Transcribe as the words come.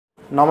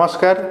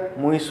नमस्कार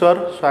मु ईश्वर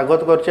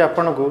स्वागत करछि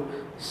आपनको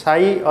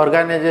साई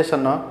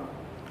ऑर्गेनाइजेशन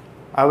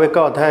आउ एक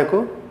अध्याय को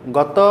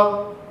गत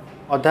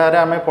अध्याय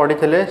आम पढ़ी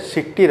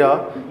सिटी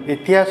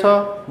इतिहास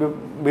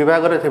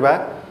विभाग रे थिबा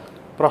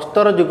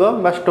प्रस्तर युग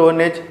बा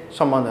स्टोन एज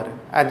संबंध में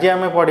आज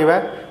आम पढ़ा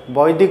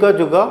वैदिक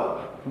युग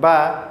बा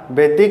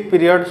वैदिक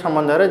पीरियड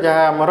संबंध में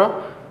जहाँ आमर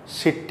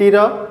सिटी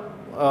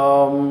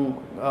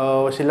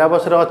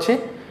सिलेबस अच्छी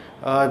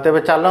तेबे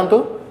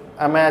चलतु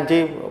आम आज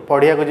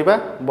पढ़िया को जीवा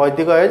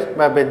वैदिक एज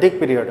बा वैदिक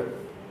पीरियड।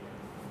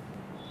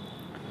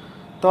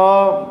 तो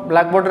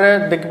ब्लैकबोर्ड रे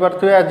देखि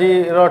पारथुवे आज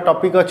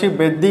टॉपिक अच्छी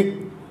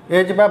वैदिक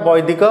एज बा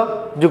वैदिक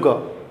युग।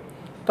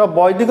 तो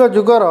वैदिक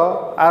युगर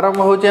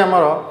आरंभ होची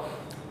आमर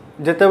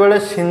जेतेबेले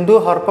सिंधु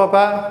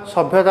हरप्पा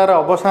सभ्यतार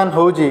अवसान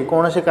होची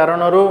कौनसी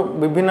कारणरू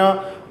विभिन्न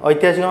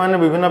ऐतिहासिक मैंने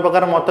विभिन्न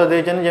प्रकार मत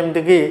देते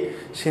जमती कि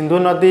सिंधु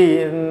नदी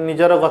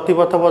निजर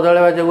गतिपथ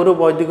बदलवा जो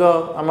वैदिक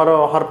आमर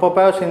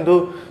हरप्पा और सिंधु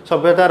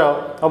सभ्यतार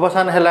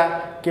अवसान है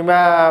कि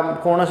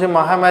कौन सी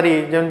महामारी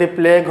जमती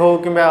प्लेग हो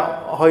कि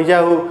हईजा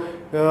हो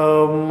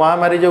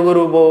महामारी जो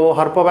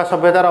हरप्पा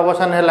सभ्यतार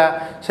अवसान है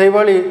से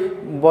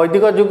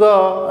वैदिक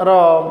युगर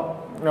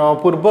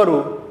पूर्वर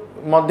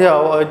मध्य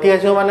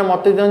ऐतिहासिक माने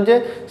मत दिए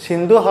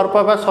सिंधु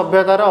हरप्पा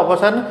सभ्यतार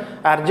अवसान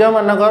आर्य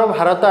मानकर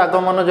भारत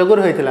आगमन जो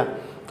होता।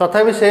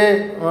 तथापि से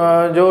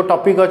जो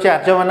टॉपिक अच्छे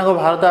आर्य मान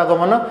भारत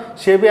आगमन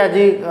सी भी आज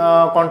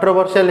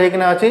कंट्रोवर्शियल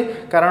होना अच्छी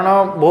कारण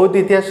बहुत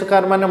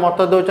इतिहासकार मैंने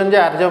मत दौरान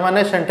आर्य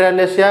मैंने सेंट्रल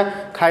एशिया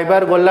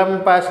खाइबार गोलाम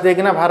पास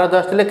देकिना भारत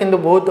आसते कि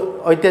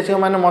बहुत ऐतिहासिक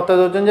मैंने मत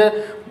दौरान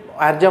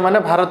आर्य मैंने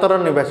भारतर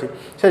निवासी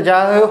से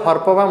जहाँ हो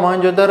हरप्पा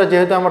मोहनजोदड़ो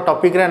जेहेतु आम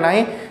टॉपिक रे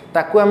नाही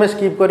ताकू आम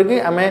स्किप करके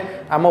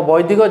आम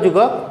वैदिक युग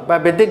बा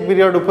वैदिक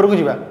पीरियड उपर को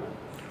जीवा।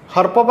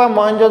 हरप्पा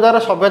मोहनजोदड़ो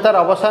सभ्यतार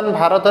अवसान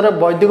भारत में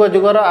वैदिक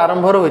युगर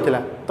आरंभ होता।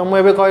 तो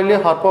मुझे कहली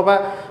हरप्पा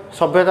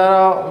सभ्यतार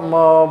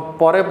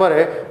परे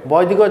परे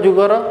वैदिक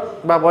युगर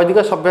बा वैदिक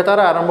सभ्यतार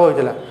आरंभ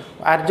होता।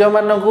 आर्य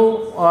मानक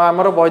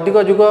आमर वैदिक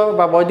युग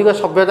बा वैदिक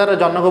सभ्यतार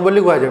जनक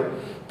बोली कहुए।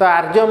 तो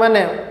आर्य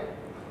माने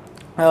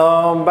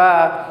बा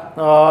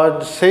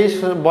से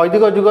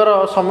वैदिक युगर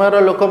समय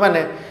लोक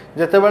मैंने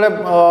जेतेबेले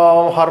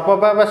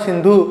हरप्पा बा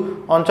सिंधु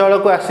अंचल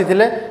को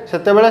आसीथिले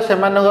सेतेबेले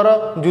सेमानगर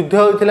युद्ध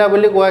होइथिला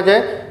बोली कहा जाए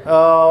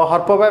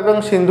हरप्पा एवं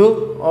सिंधु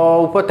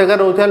उपत्यका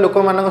रोथि लोक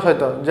मान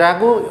सहित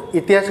जहाँ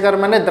इतिहासकार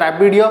माने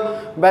द्राविड़ीय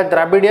बा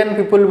द्राविडियन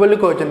पीपुल बोली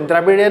कहते।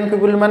 द्राविडियन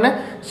पीपुल माने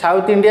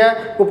साउथ इंडिया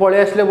को पलि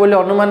आसले बोली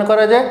अनुमान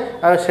करा जाए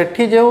आ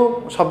सेठी जो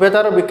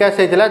सभ्यतार विकास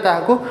होइथिला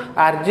ताहाकू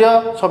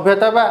आर्य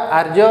सभ्यता बा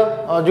आर्य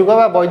युग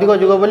बा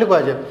वैदिक युग बोली कहा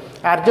जाए।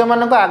 आर्य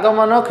मानक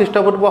आगमन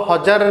ख्रीष्टपूर्व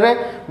 1000 रे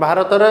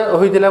भारत में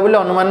होइथिला बोली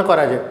अनुमान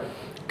करा जाए।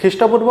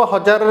 ख्रीष्टपूर्व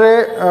 1000 रे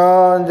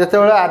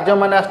जेतेबेले आर्य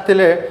माने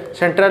आस्थिले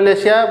सेंट्रल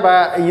एशिया बा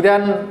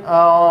ईरान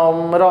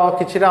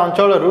किछिरा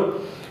अंचलरू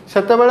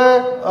सेतेबेले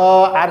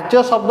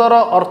आर्य शब्दर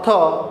अर्थ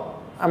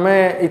आमे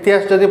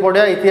इतिहास जदि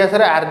पढ़िया इतिहास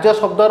रे आर्य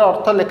शब्दर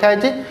अर्थ लिखा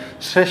है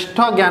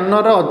श्रेष्ठ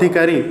ज्ञानर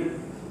अधिकारी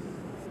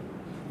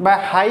बा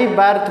हाई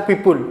बार्थ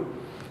पीपुल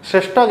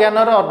श्रेष्ठ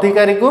ज्ञानर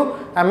अधिकारी को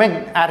आमे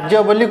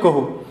आर्य बोली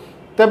कहू।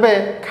 तेबे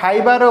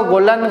खाइबार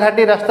गोलान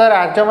घाटी रास्ता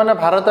आर्य माने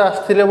भारत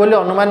आसथिले बोली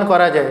अनुमान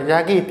करा जाए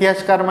जहाँकि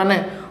इतिहासकार माने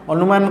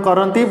अनुमान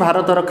करती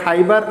भारतर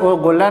खाइबार और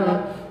गोलान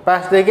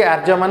पास देके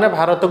आर्य माने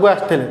भारत को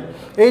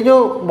आसथिले। ये जो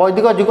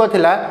वैदिक युग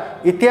थिला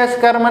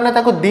इतिहासकार माने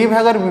ताको दी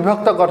भाग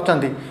विभक्त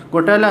करचंती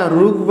गोटे है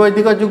ऋग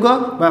वैदिक युग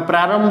बा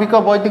प्रारंभिक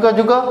वैदिक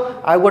युग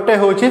आ गोटे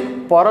होची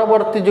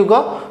परवर्ती युग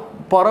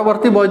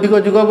परवर्ती वैदिक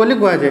युग बोली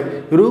कहा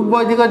जाए। ऋग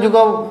वैदिक युग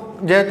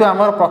जेहेतु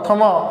आमर प्रथम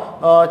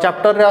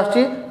चैप्टर रे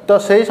आछि तो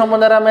सही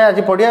संबंध में आम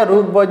आज पढ़िया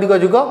ऋग वैदिक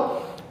युग।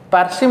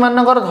 पारसी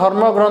मानकर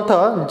धर्म ग्रंथ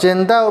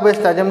जेंदा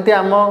अवेस्ता जमती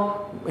आम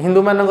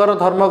हिंदू मानकर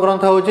धर्म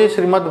ग्रंथ होची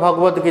श्रीमद्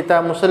भगवत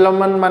गीता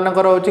मुसलमान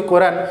मानकर होची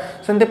कुरान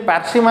सेमती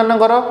पारसी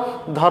मानकर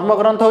धर्म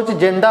ग्रंथ होची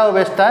जेंदा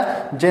अवेस्ता।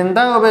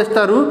 जेंदा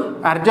अवेस्तारू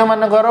आर्य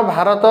मानकर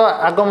भारत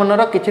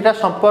आगमनर किछिटा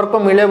संपर्क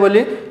मिले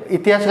बोली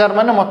इतिहासकार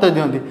माने मत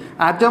दियंती।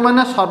 आर्य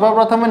माने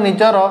सर्वप्रथम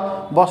निजर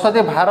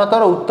बसती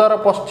भारतर उत्तर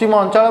पश्चिम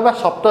अंचल बा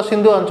सप्त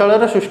सिंधु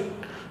अंचल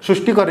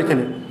सृष्टि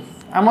करथिले।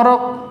 आमर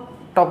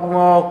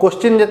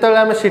क्वेश्चन जिते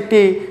आम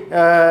सिटी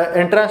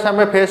एंट्रांस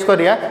आम फेस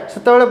करिया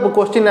सेतेबेले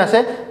क्वेश्चन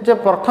आसे जे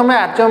प्रथमे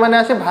आर्य माने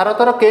आसी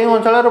भारतर केउ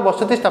अंचल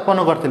बसती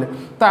स्थापन करथिले।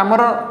 तो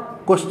आमर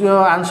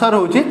आंसर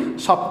होची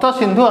सप्त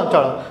सिंधु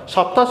अंचल।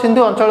 सप्त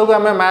सिंधु अंचल को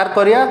आम मार्क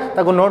करिया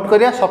ताको नोट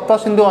करिया सप्त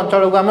सिंधु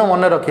अंचल को आम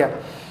मन रखिया।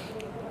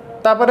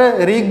 तापरे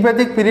ऋग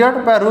वैदिक पीरियड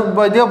बा ऋग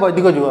वैदिक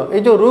वैदिक युग। ये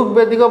जो ऋग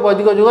वैदिक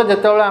वैदिक युग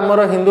जेतेबेले आमर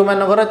हिंदू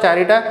मानकर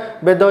 4टा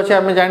वेद अच्छे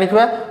आम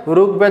जानिथिबा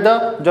ऋग वेद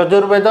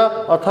यजुर्वेद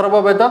अथर्व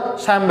वेद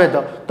साम वेद।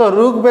 तो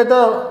ऋग वेद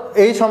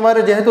यही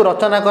समय जेहेतु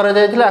रचना करा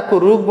जायतिला आकु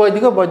ऋग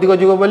वैदिक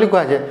वैदिक युग बोली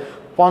कहा जाए।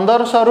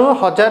 1500 रु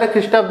 1000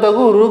 ख्रीष्टाब्द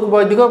को ऋग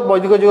वैदिक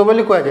वैदिक युग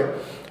बोली कहा जाए।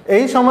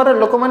 यही समय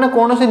लोक मैंने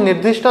कौन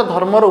निर्दिष्ट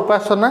धर्मर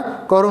उपासना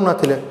करू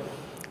नथिले।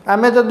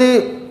 आमे जदि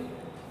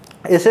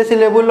एसएससी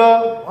लेवल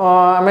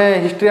आम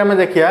हिस्ट्री आम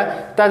देखिया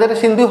तादेह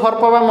सिंधु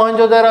हरप्पा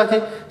मोहनजोदड़ो अच्छी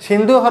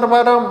सिंधु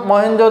हरप्पा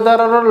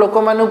मोहनजोदड़ो लोक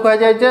मान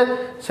कहुए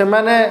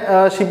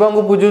से शिव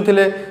को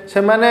पूजुले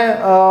से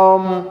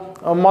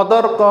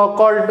मदर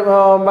कल्ट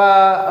बा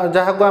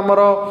जहाँ को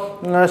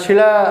आमर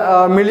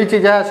शिला मिली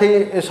जहाँ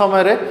से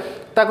समय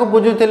ताकू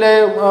बुझुले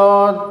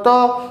तो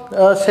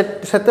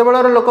सेते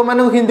बेलर लोक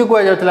मानू हिंदू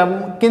कह जाउथला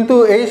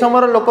किंतु एही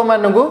समय लोक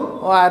मानू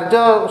आर्य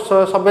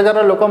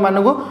सभ्यतार लोक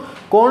मानू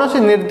कौन सी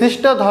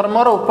निर्दिष्ट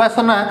धर्मर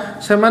उपासना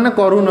से माने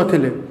करू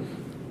नथिले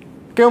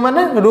क्यों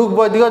माने ऋग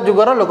वैदिक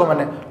जुगर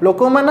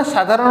लोक मैंने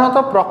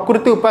साधारणतः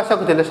प्रकृति उपासक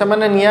थे से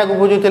निआ को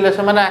बुझुले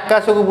से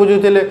आकाश को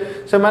बुझुले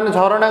से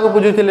झरणा को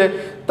बुझुले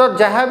तो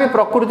जहाँ भी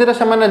प्रकृति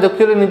से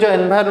देखुले निज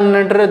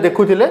एनवायरनमेंट रे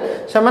देखुले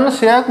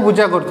से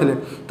पूजा करते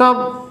तो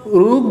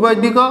ऋग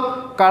वैदिक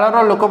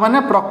कालर लोक मैंने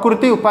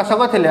प्रकृति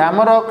उपासक थे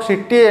आमर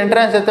सिटी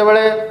एंट्रांस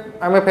जितेबाला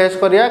आम फेस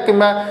करिया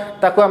किंबा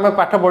ताको आम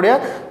पाठ पढ़िया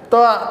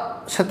तो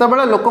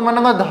सेतेबाला लोक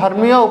मान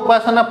धर्मीय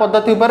उपासना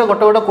पद्धति उपर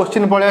गोटे गोटे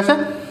क्वेश्चन पलि आसे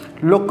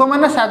लोक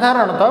मैंने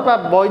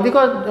साधारणतः वैदिक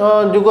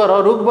जुगर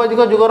ऋग वैदिक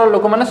जुगर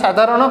लोक मैंने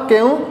साधारण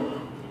क्यों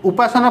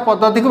उपासना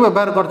पद्धति को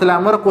व्यवहार करते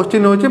आमर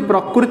क्वेश्चन होची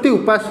प्रकृति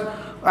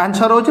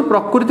आंसर होची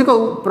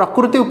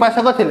प्रकृति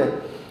उपासक थिले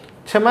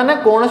से माने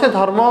कौन से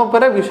धर्म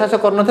उपर विश्वास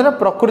करनथिले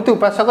प्रकृति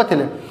उपासक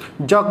थिले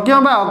यज्ञ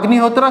बा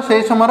अग्निहोत्र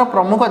से समय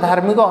प्रमुख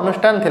धार्मिक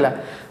अनुष्ठान थिला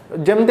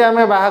जमती आम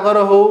बाहागर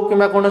हो कि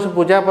कौन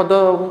पूजा पद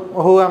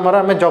हो आमर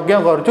आम यज्ञ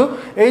करूँ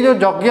ये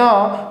यज्ञ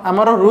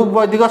आमर ऋग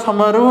वैदिक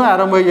समय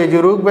आरंभ हो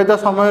जाए ऋग वेद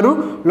समय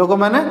लोक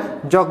मैंने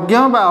यज्ञ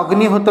बा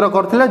अग्निहोत्र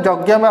करथिले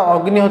यज्ञ बा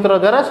अग्निहोत्र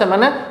द्वारा से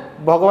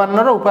भगवान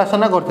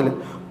उपासना करथिले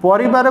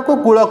परिवार को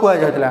कूल कह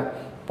जाता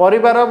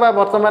परिवार बा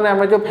वर्तमान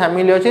आम जो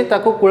फैमिली अच्छी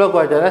ताकू कूल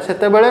कह जाता से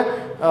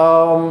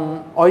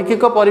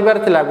ऐकिक परिवार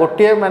थिला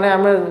गोटे माने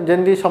आम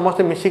जमी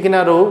समस्ते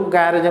मिसिकिना रो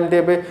गाँव में जमी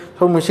ए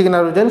सब मिसिकिना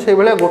रोचन से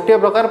भाया गोटे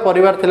प्रकार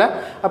परिवार थिला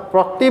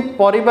प्रति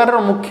परिवार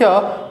मुख्य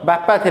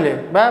बापा थिले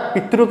बा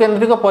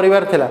पितृकेन्द्रिक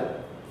परिवार थिला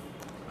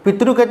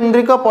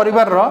पितृकेन्द्रिक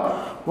परिवार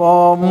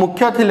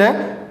मुख्य थिले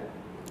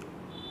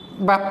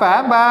बापा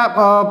बा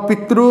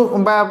पितृ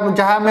बा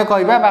जहाँ आम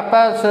कहवा बापा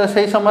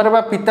से समय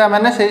बा पिता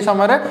माने से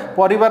समय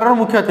परिवार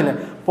मुख्य थिले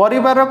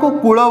परिवार को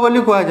कूल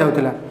बोली कह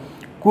जाउथिला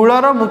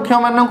कूलर मुख्य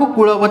मान को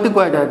कूलपति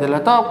कह जाता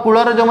तो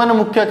कूलर जो मैंने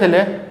मुख्य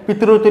थे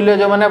पितृतुल्य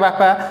जो मैंने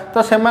बापा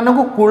तो से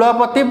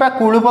कूलपति बा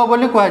कूलुप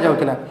बोली कह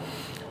जाता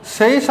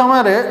से ही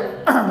समय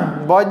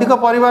वैदिक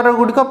परिवार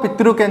गुड़िक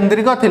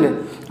पितृकेन्द्रिक थिले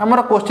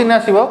आमर क्वेश्चन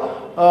आसो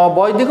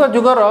वैदिक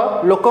जुगर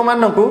लोक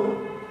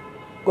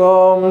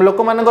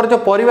मानकर जो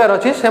परिवार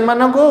अच्छी से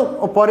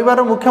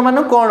परिवार मुख्य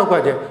मान कौन कह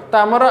जाए तो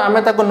आमर आम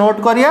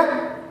नोट करिया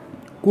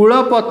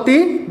कूलपति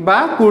बा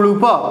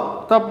कूलुप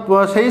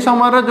तो से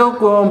समय जो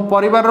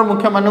परिवार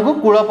मुख्य मान को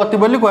कूलपति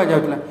बोली कह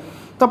जाता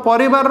तो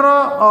परिवार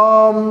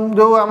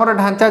जो आमर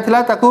ढांचा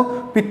थिला ताकू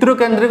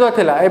पितृकेन्द्रिक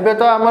थिला एबे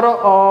तो आमर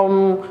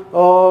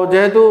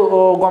जेहेतु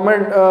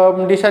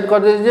गवर्नमेंट डिसाइड कर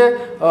दे जे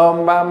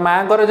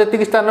माँ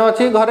जी स्थान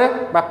अच्छी घरे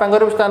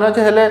बापांकर भी स्थान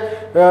अच्छे हेले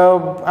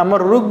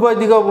आमर ऋग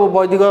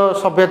वैदिक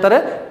सभ्यतार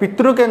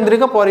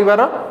पितृकेन्द्रिक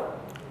परिवार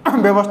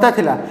व्यवस्था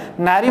थिला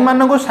नारी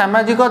मानक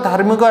सामाजिक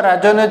धार्मिक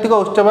राजनैतिक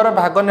उत्सवर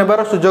भाग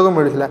नेबार सुजोग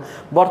मिलता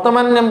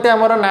वर्तमान जमती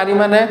आमर नारी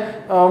माने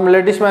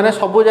लेडीज माने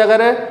सबू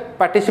जगार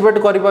पार्टिसिपेट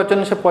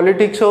कर से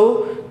पॉलिटिक्स हो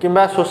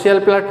किंबा सोशल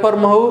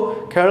प्लेटफॉर्म हो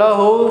खेल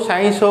हो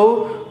साइंस हो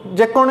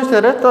जेकोसी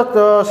तो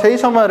से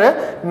समय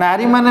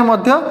नारी माने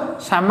मध्य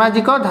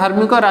सामाजिक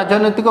धार्मिक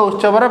राजनैतिक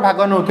उत्सवर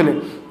भाग नौले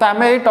तो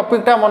आम ये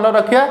टॉपिकटा मन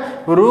रखिया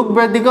ऋग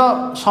वैदिक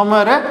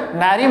समय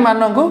नारी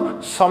मानक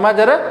समाज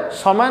रे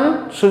समान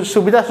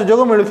सुविधा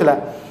सुजोग मिलूला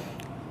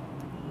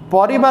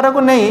परिवार को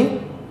नहीं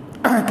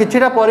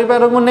किछिटा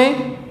परिवार को नहीं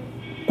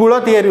कूल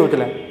तैयारी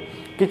होता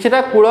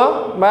किछिटा कूल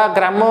बा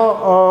ग्राम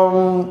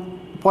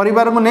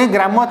परिवार को नहीं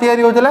ग्राम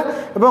तैयारी होता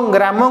एवं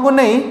ग्राम को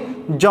नहीं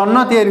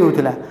जन तैयारी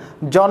होता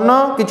जन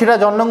किछिटा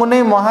जन को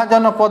नहीं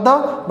महाजनपद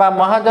बा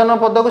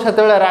महाजनपद को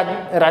सेतेबेले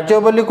राज्य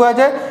बोली कह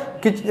जाए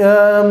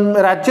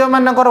राज्य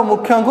मानकर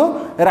मुख्य को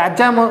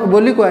राजा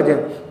बोली कह जाए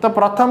तो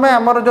प्रथमे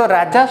आमर जो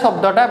राजा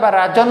शब्दटा बा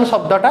राजन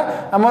शब्दटा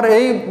आमर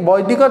यही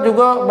वैदिक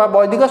जुग बा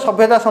वैदिक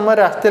सभ्यता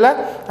समय आसला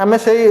आम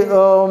से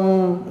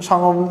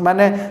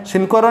माने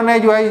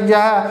सिंक्रोनाइज वाइज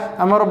जहाँ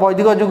आमर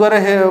वैदिक जुगर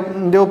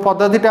जो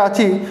पद्धतिटा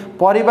अच्छी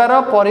परिवार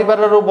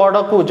परिवार बड़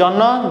को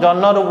जन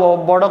जन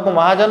बड़ को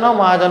महाजन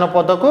महाजन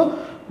पद को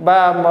बा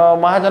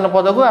महाजन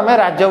पद को आम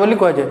राज्य बोली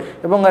कह जाए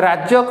एवं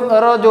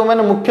राज्यर जो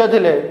मैंने मुख्य थे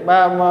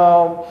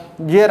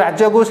जी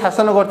राज्य को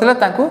शासन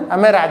करते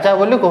आम राजा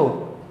बोली कहू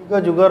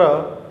वैदिक जुगर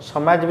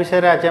समाज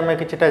विषय आज आम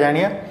किछिटा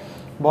जानिया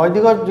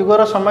वैदिक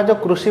जुगर समाज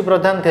कृषि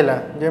प्रधान थिला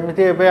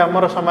जेमिति एबे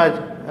हमर समाज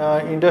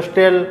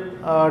इंडस्ट्रियल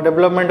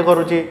डेवलपमेंट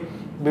करुची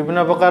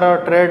विभिन्न प्रकार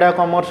ट्रेड आ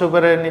कमर्स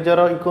उपरे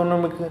निजर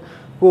इकोनॉमिक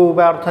को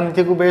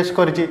अर्थनीति को बेस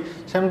करिची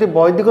सेमती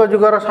वैदिक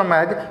जुगर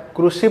समाज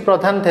कृषि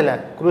प्रधान थिला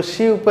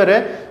कृषि उपरे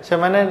से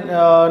माने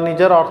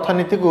निजर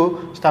अर्थनीति को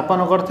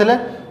स्थापन करथिले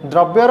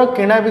द्रव्यर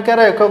किणा बिकार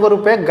एकक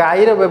रूपे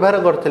गाईर व्यवहार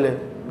करथिले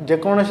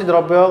जेकोसी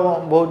द्रव्य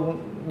बहुत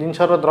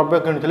जिनसर द्रव्य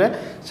किणुଥିଲେ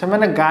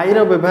से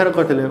गाईर व्यवहार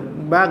करथिले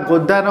बा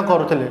गोदान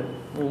करुଥିଲେ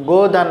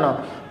गोदान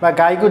बा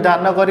गाई को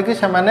दान करके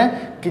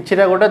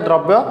किछिटा गोटे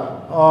द्रव्य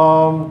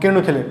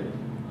किणुଥିଲେ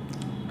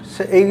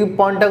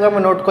पॉइंट को आम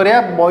नोट करिया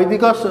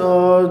वैदिक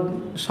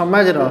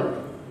समाज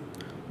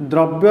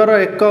द्रव्यर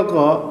एकक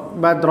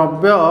बा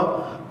द्रव्य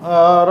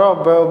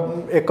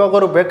एकक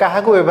रूपे क्या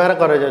व्यवहार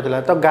करा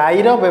तो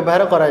गाईर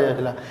व्यवहार करा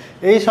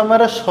यही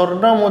समय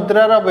स्वर्ण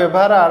मुद्रार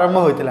व्यवहार आरंभ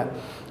होता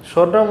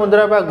स्वर्ण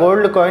मुद्रा बा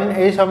गोल्ड कॉइन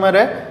यही समय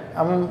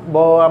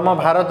आम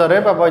भारत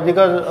में वैदिक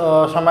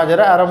समाज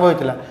आरंभ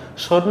होता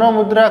स्वर्ण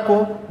मुद्रा को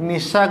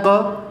निशाक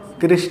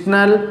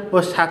कृष्णाल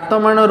और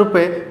सातमाण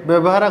रूपे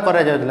व्यवहार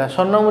करा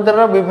स्वर्ण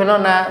मुद्रार विभिन्न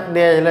ना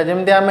दिया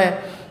जमी आम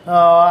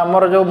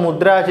आमर जो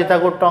मुद्रा अच्छी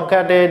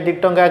टंकाटे 2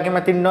 टंका कि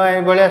 3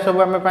 टंका भाया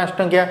सब आम 5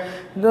 टंकिया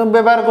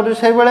व्यवहार कर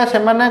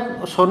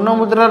स्वर्ण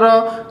मुद्रार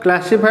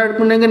क्लासीफाइड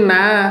को लेकिन ना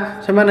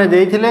से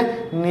देते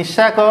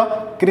निशाक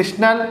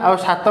कृष्णाल आ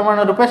सातमाण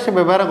रूपे से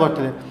व्यवहार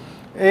करते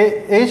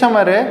यही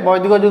समय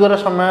वैदिक जुगर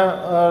समय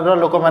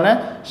लोक मैंने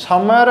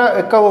समय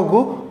एकक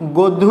को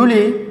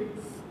गोधूली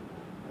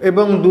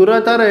एवं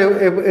दूरतार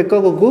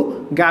एकक को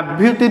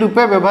गाभ्युति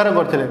रूपे व्यवहार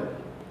करते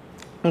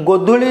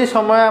गोधूली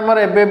समय आमर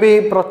एबे भी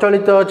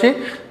प्रचलित अच्छी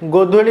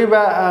गोधूली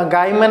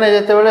गाई मैंने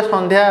जिते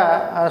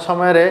संध्या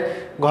समय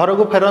घर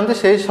को फेरती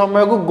से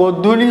समय को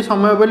गोधूली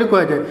समय बोली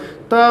कहुए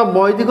तो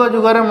वैदिक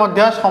जुगर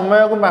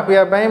समय को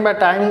मापिया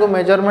टाइम को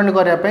मेजरमेंट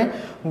करने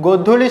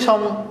गोधूली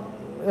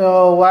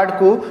वार्ड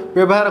को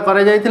व्यवहार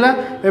करा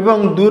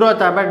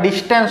दूरता बा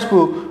डिस्टेंस को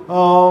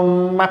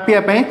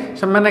मापिया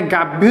से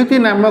गाभ्युति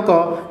नामक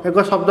एक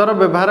शब्दर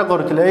व्यवहार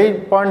करते यही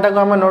पॉइंट को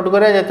आम नोट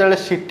करें जो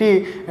सिटी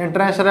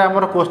एंट्रांस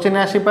आमर क्वेश्चन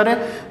आसीपे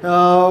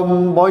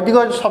वैदिक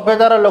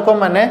सभ्यतार लोक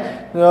मैंने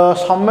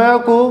समय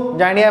को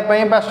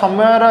जानापी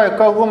समय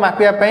एकक को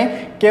मापिया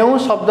क्यों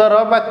शब्दर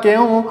बा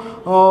क्यों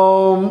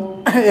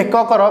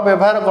एककर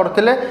व्यवहार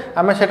करते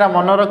आम से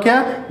मन रखा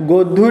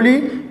गोधूली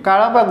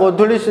काल बा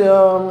गोधूली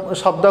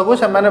शब्द को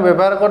से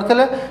व्यवहार करते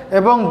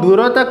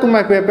दूरता को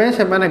मापिया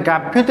से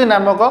गाभ्युति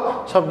नामक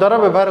शब्दर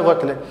व्यवहार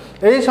करते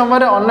यही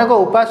समय अनेक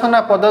उपासना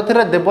पद्धति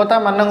देवता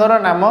मानकर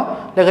नाम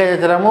लिखा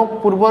जाता मु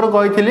पूर्वर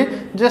कही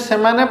जे से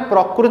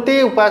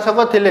प्रकृति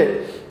उपासक थिले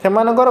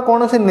सेमानकर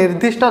कौन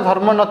निर्दिष्ट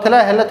धर्म नथिला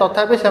हेले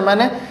तथापि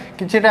सेमाने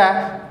किछिटा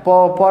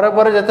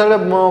पर जेतेबेले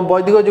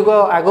वैदिक जुग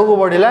आगो को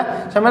बढ़िला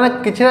सेमाने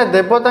किछिटा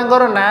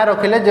देवतांकर नाँ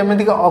रखिले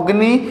जेमिति कि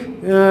अग्नि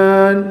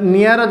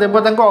नियार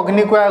देवता को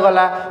अग्नि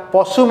कुआगला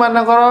पशु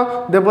मानकर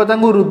देवता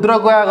को रुद्र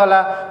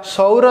कुआगला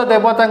सौर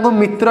देवता को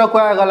मित्र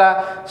कुआगला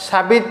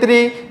सावित्री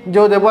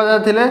जो देवता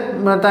थिले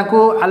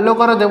तांको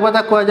आलोकर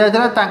देवता कुआ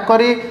जायतिला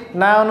तांकरी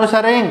नाँ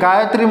अनुसार ही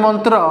गायत्री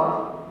मंत्र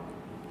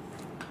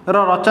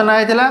रचना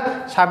होता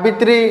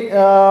सावित्री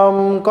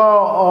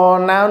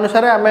ना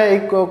अनुसार आम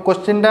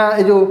क्वेश्चनटा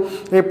जो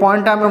ये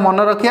पॉइंट आम मन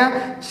रखा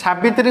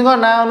सावित्री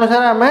ना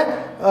अनुसार आम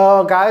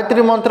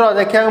गायत्री मंत्र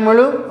देखा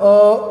मिलू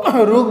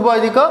ऋग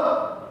वैदिक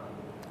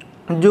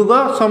जुग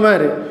समय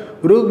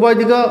ऋग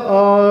वैदिक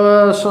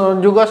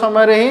जुग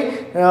समय ही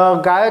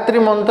गायत्री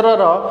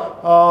मंत्रर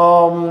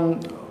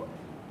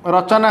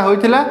रचना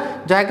होता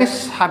जहाँकि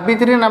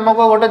सावित्री नामक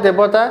गोटे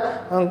देवता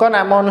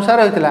नाम अनुसार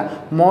होता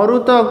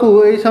मरुत को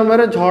यही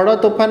समय झड़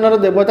तोफान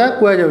देवता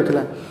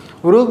कहुला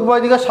ऋग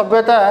वैदिक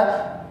सभ्यता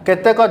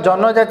केतेक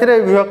जनजाति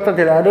विभक्त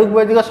था ऋग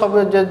वैदिक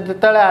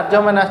जिते आर्य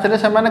मैंने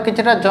आसते कि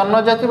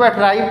जनजाति बा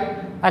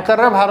ट्राइब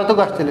आकार भारत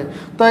को आसते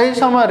तो यही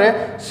समय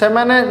से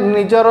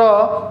निजर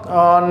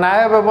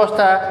न्याय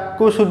व्यवस्था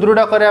को सुदृढ़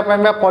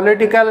करने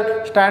पॉलिटिकल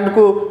स्टैंड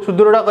को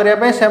सुदृढ़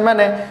करने से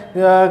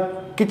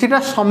किछिटा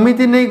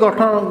समिति नहीं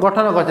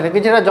गठन करते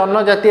किछिटा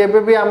जनजाति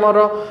एवं भी आमर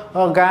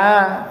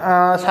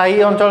गाँ साई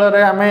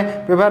अंचल आम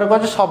व्यवहार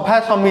कर सभा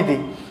समिति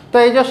तो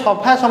ये जो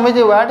सभा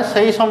समिति वार्ड से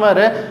ही समय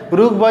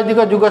ऋग वैदिक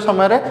जुग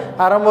समय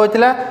आरंभ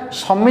होता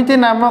समिति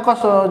नामक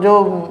जो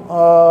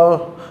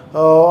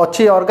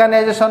अच्छी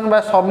ऑर्गेनाइजेशन बा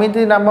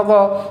समिति नामक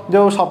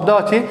जो शब्द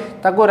अच्छी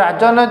ताको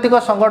राजनैतिक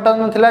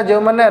संगठन थिला जो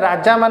माने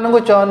राजा मानू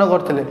चयन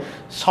करते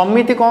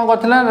समिति कौन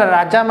करथिला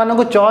राजा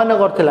मानू चयन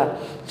करथिला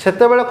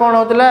सेते बेले कौन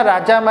होतिला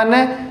राजा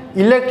माने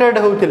इलेक्टेड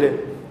होतिले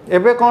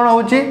एबे कौन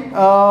होची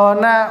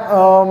ना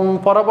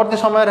परवर्ती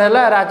समय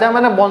है राजा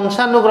माने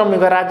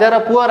वंशानुक्रमिक राजार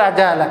पुआ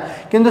राजा है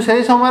किंतु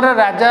से समय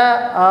राजा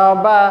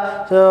बा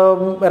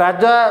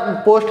राजा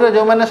पोस्ट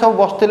जो मैंने सब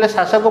बसुले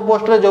शासक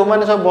पोस्ट जो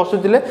मैंने सब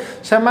बसुले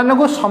से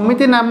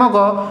समिति नामक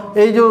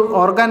ये जो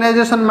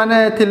ऑर्गेनाइजेशन माने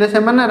थिले से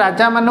माने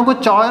राजा मानू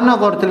चयन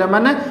करते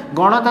माने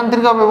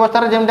गणतांत्रिक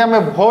व्यवस्था जमी आम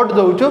भोट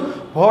दौचु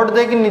भोट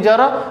देकी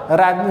निजर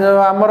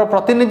आमर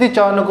प्रतिनिधि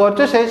चयन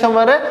कर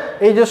समय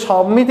ये जो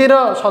समितिर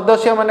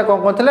सदस्य मैंने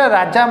कौन करते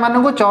राजा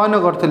मानू चयन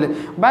करते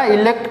बा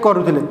इलेक्ट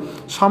करुले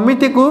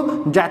समिति को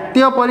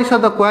जातीय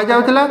परिषद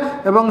कहुला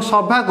एवं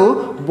सभा को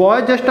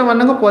वयोज्येष्ठ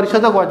मान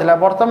परिषद कहुला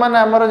वर्तमान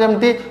आमर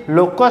जमती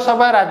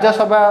लोकसभा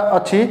राज्यसभा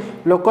अच्छी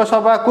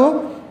लोकसभा को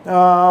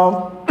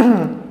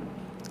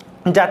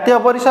जातीय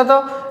परिषद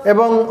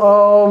एवं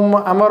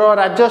आमर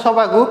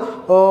राज्यसभा को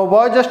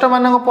वयोज्येष्ठ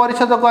मान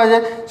परिषद कहुए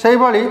से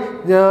भाई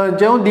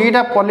जो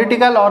दीटा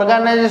पॉलिटिकल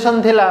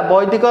ऑर्गेनाइजेशन थिला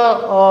वैदिक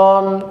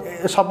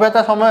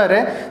सभ्यता समय रे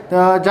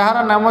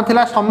जार नाम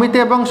थिला समिति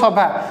एवं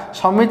सभा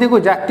समिति को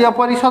जातीय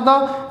परिषद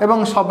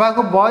एवं सभा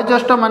को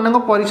वयोज्येष्ठ मान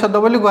परिषद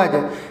बोली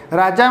कहुए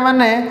राजा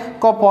माने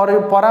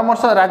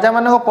परामर्श राजा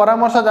मान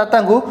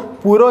परामर्शदाता को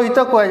पुरोहित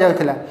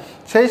कहुला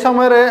से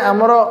समय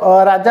आमर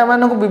राजा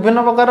मान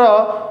विभिन्न प्रकार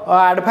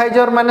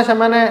एडभाइजर माने से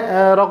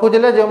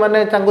रखुले जो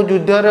मैंने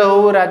युद्ध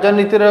हो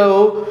राजनीति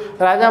हो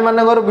राजा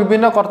मानकर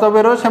विभिन्न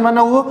कर्तव्य हो से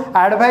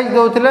एडभाइज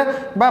दौले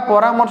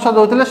परामर्श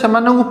दौले से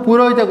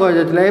पुरोहित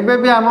कहुला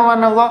एवं भी आम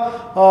मान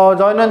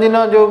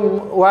दैनंदिन जो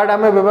वार्ड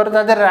आम व्यवहार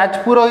तादे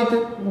राजपुरोहित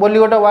बोली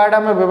गोटे वार्ड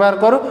आम व्यवहार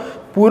करूँ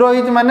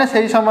पुरोहित माने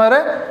से समय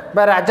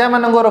राजा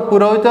मानकर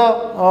पुरोहित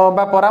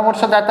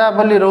परामर्शदाता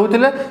बोली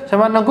रोते से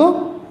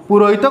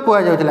पुरोहित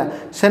कहुला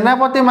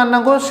सेनापति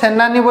मानक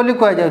सेनानी बोली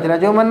कहुला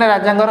जो मैंने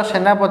राजा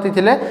सेनापति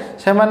थे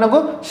से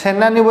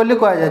सेनानी बोली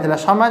कहुला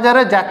समाज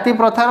में जाति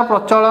प्रथार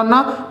प्रचलन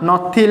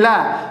नथिला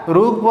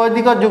ऋग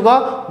वैदिक युग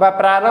बा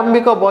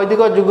प्रारंभिक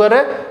वैदिक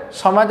जुगरे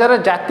समाज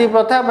में जाति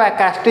प्रथा बा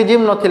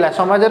कास्टिजिम नथिला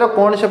समाज में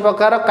कौन से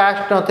प्रकार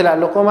कास्ट नथिला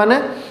लोक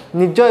मैंने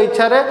निज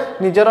इच्छा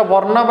निजर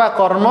वर्ण बा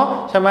कर्म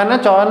से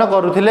चयन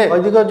करुले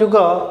वैदिक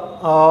युग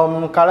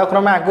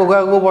कालक्रमे आगू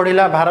आगू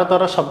बढ़िला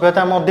भारतर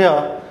सभ्यता मध्य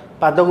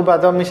पाद को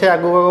पाद मिसे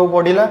आगू आगू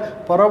बढ़िला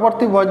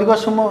परवर्ती वैदिक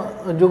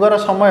जुगर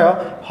समय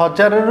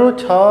 1000 ରୁ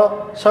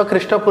 600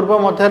 ख्रीष्टपूर्व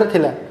मध्य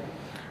थिला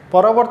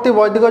परवर्ती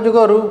वैदिक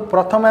जुगरु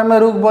प्रथम आम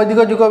ऋग वैदिक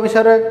जुग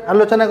विषय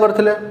आलोचना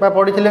करथिले बा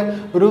पढ़िथिले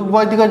ऋग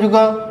वैदिक जुग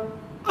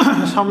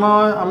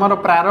समय आमर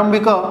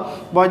प्रारंभिक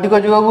वैदिक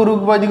जुग को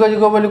ऋग वैदिक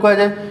जुग बोली कह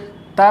जाए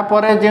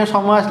तापर जो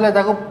समय आसला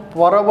ताको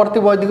परवर्ती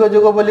वैदिक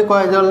जुग बोली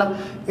कहला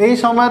यही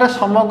समय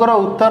समग्र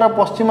उत्तर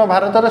पश्चिम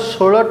भारत में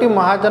 16टी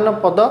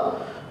महाजनपद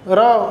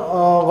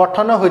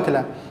गठन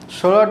होता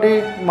 16टी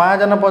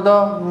महाजनपद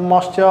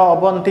मत्स्य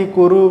अवंती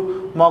कुरु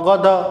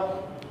मगध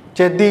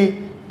चेदी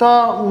तो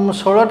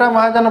 16टा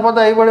महाजनपद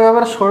यही भाव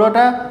में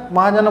 16टा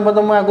महाजनपद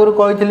मुझे आगुरी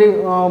कही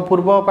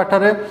पूर्व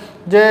पाठरे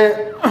जे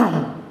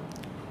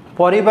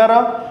परिवार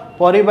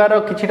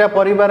किछिटा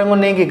परिवार को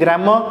नहीं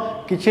ग्राम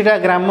किछिटा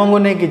ग्राम को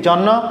नहीं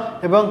जन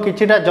एवं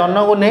किछिटा जन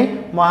को नहीं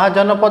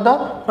महाजनपद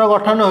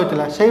गठन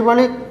होता से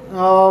भाई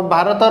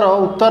भारतर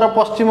उत्तर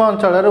पश्चिम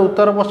अंचल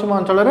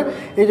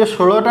ये जो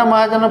 16टा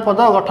महाजनपद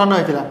गठन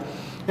होता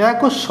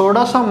या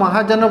षोड़श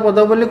महाजनपद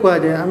बोली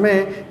कहुए आम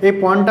ये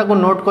पॉइंटा को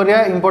नोट करिया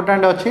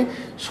इंपोर्टेंट अच्छी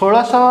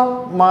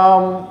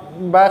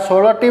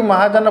 16टी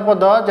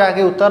महाजनपद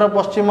जहाँकि उत्तर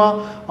पश्चिम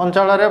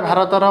अंचल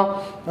भारतर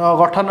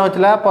गठन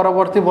होता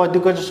परवर्ती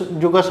वैदिक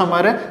जुग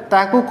समय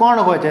ताकू कौन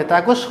कहुए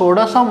ताकू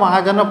षोड़श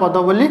महाजनपद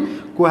बोली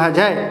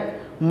कहुए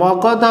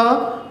मगध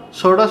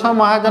 16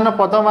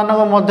 महाजनपद मान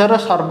मध्य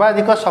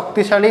सर्वाधिक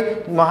शक्तिशाली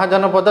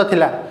महाजनपद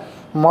थिला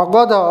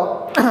मगध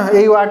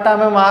यही वार्डटा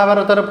आम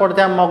महाभारत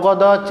पढ़ते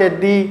मगध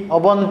चेदी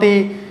अवंती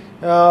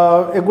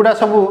एगुड़ा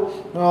सबू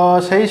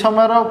से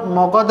समय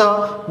मगध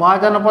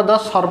महाजनपद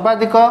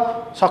सर्वाधिक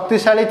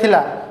शक्तिशाली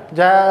थिला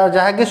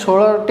जहाँकि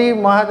 16टी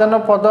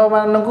महाजनपद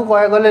मान को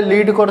कह गले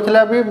लीड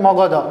करथिला भी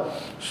मगध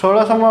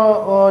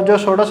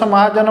 16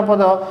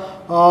 महाजनपद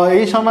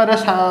यही समय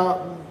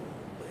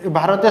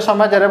भारतीय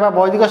समाज रे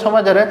वैदिक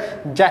समाज रे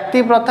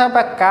जाति प्रथा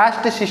बा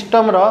कास्ट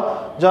सिस्टम रो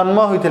जन्म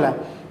होइथिला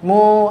मु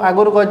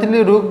आगुर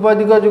कही ऋग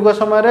वैदिक जुग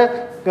समय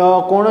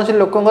कौन सी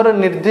लोकंर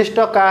निर्दिष्ट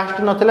कास्ट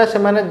नथिला से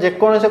माने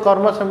जेकोसी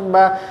कर्म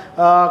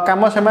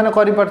काम से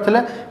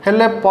करें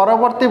हेले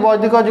परवर्ती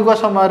वैदिक जुग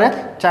समय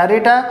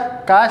 4टा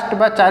कास्ट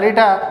बा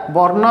 4टा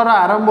वर्णर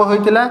आरंभ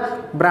होइतिला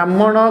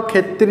ब्राह्मण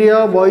क्षत्रिय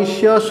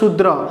वैश्य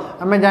शूद्र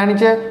आम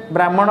जाचे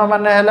ब्राह्मण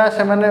माने हैला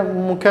से माने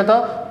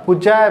मुख्यतः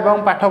पूजा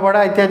एवं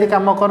पाठपढ़ा इत्यादि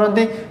काम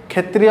करती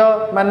क्षत्रिय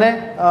माने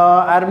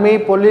आर्मी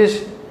पुलिस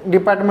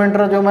डिपार्टमेंट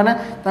जो मैंने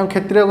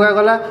क्षत्रिय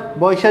कहगला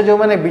वैश्य जो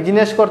मैंने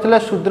बिजनेस करते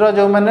शूद्र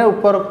जो मैंने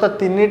उपरोक्त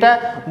 3टा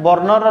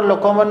वर्णर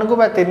लोक मानू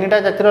 3टा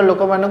जातिर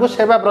लोक मानू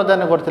सेवा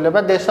प्रदान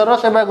करते देशर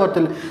सेवा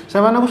करते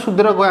से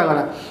शूद्र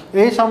कहगला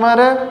यही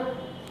समय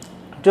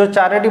जो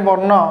 4टी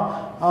वर्ण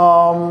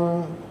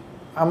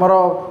आमर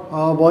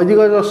वैदिक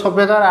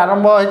सभ्यता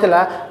आरंभ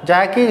होता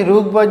जहाँकि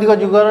ऋग वैदिक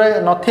जुगरे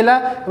नथिला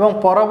एवं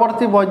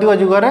परवर्ती वैदिक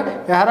जुगरे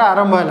यार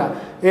आरंभ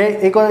है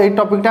एक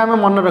टपिकटा आम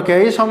मन रखिए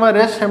यही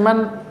समय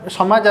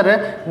समाज रे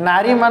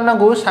नारी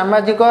मानू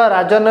सामाजिक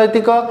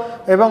राजनैतिक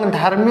एवं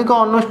धार्मिक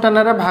अनुष्ठान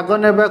रे भाग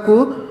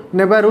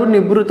नेबारु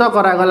निवृत्त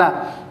करागला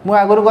मु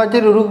आगुरी कही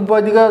ऋग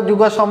वैदिक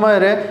जुग समय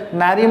रे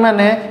नारी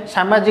माने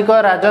सामाजिक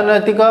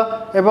राजनैतिक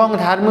एवं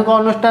धार्मिक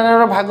अनुष्ठान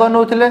रे भाग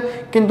नौथिले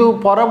किंतु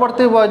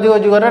परवर्ती वैदिक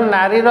जुगरे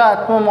नारीर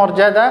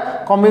आत्ममर्यादा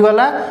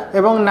कमिगला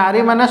एवं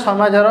नारी माने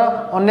समाजर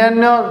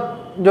अन्यान्य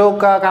जो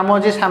काम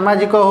अच्छी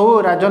सामाजिक हो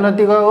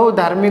राजनैतिक हो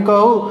धार्मिक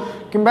हो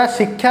किंबा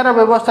शिक्षार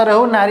व्यवस्था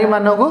हो नारी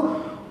मानक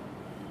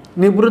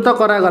निवृत्त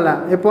करागला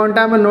ए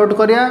पॉइंटा आम नोट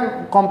करिया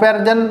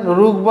कंपैरिजन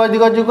ऋग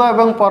वैदिक जुग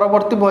और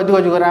परवर्ती वैदिक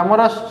जुग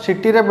आमर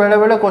सिटी रे बेले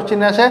बेले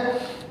क्वेश्चन आसे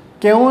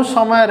केउ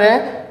समय रे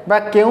बा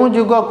केउ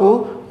जुग को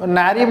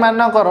नारी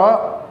मानकर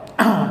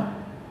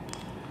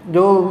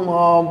जो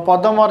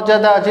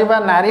पदमर्यादा अच्छी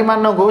नारी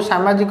मानक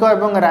सामाजिक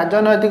एवं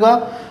राजनैतिक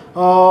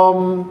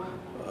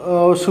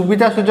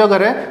सुविधा सुजोग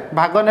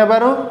भाग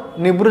नेबारु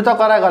निवृत्त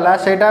करागला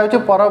सेटा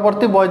हूँ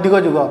परवर्ती वैदिक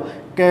जुग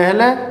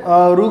हेले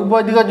ऋग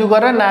वैदिक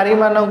जुगरे नारी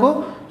मानक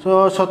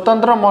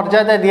स्वतंत्र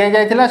मर्यादा दि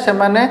जाइथिला से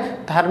माने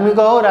धार्मिक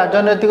हो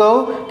राजनैतिक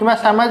हो कि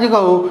सामाजिक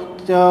हो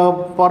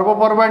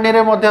पर्वपर्वाणी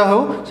रे मध्य हो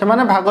से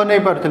माने भाग नहीं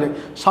पारुथिले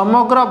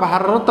समग्र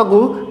भारत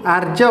को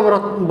आर्य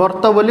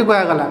व्रत बोली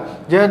कहगला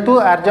जेहेतु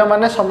आर्य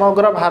माने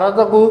समग्र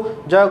भारत को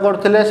जय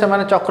करथिले से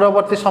माने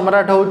चक्रवर्ती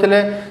सम्राट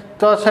होउथिले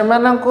तो से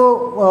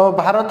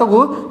भारत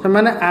को से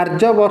माने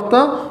आर्य व्रत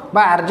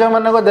बा आर्य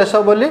मानक देश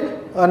बोली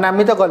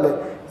नामित कले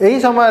यही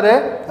समय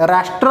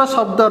राष्ट्र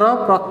शब्दर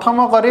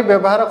प्रथम करी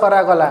व्यवहार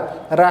करागला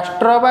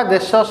राष्ट्र बा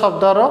देश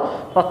शब्दर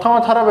प्रथम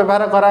थर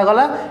व्यवहार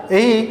करागला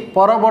यही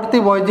परवर्ती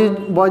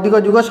वैदिक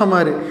जुग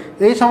समय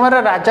यही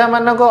समय राजा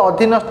मानक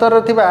अधीनस्थ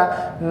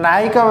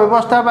न्यायिक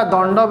व्यवस्था बा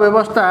दंड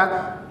व्यवस्था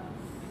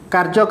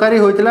कार्यकारी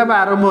होइतिला बा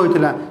आरंभ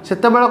होइतिला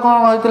सेतेबेले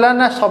कौन होइतिला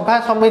ना सभा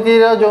समिति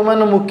जो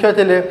माने मुख्य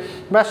थिले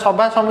बा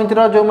सभा समिति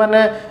जो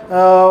माने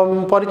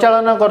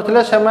परिचालन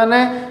करथिले से माने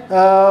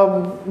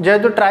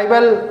जेहेतु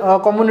ट्राइबल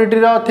कम्युनिटी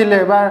रो थिले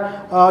बा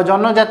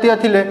जनजातीय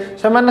थिले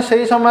से माने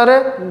सही समय रे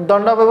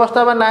दंड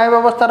व्यवस्था बा न्याय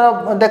व्यवस्था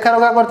रो देखा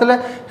रखा करथिले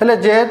हेले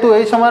जेहेतु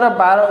एही समय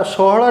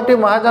 16 टी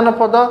महाजन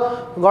पद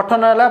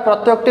गठन होला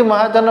प्रत्येक टी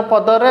महाजन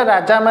पद रे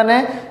राजा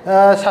माने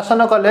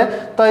शासन कले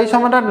तो एही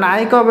समय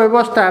न्यायिक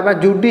व्यवस्था बा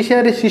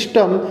जुडिशियरी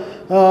सिस्टम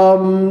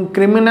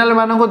क्रिमिनाल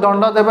मानक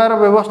दंड देवार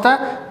व्यवस्था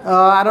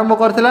आरंभ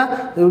करथिला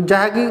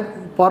जहाँकि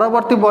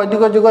परवर्ती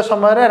वैदिक जुग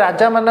समय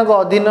राजा मानक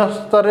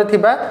अधीनस्थ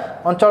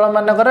अंचल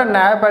मानक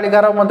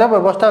न्यायपालिकार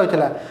व्यवस्था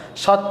होता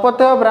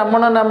सत्पथ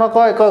ब्राह्मण नामक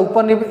एक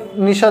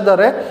उपनिषद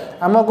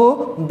आमको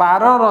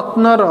 12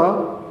 रत्नर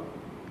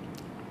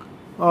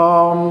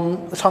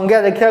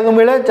संज्ञा देखा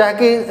मिले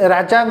जहाँकि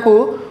राजा को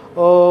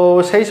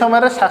से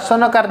समय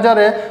शासन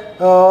कार्य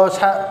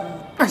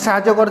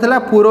साहाय्य करथिला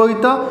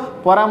पुरोहित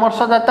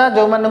परामर्शदाता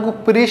जो मानक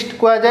प्रिस्ट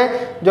कह जाए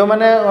जो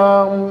माने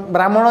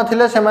ब्राह्मण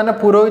थिले से माने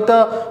पुरोहित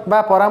बा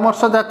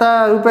परामर्शदाता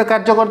रूपे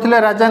कार्य करथिले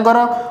राजांकर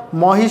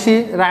महिषी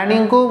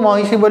रानी को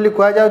महिषी बोली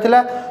कह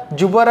जाउथिला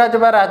युवराज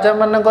बा राजा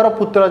मानकर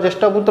पुत्र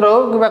ज्येष्ठ पुत्र हो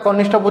कि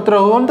कनिष्ठ पुत्र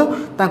होंतु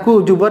तांकू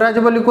युवराज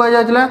बोली कह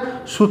जाउथिला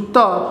सुत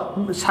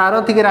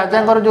सारथी के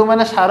राजांकर जो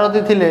माने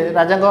सारथी थिले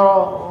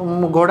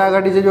राजांकर घोड़ा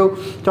गाड़ी से जो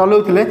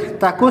चलाउथिले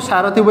ताकू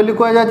सारथी बोली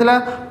कह जाउथिला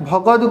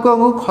भगदुक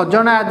को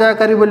खजना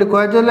आदायकारी बोली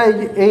कह जाउथिला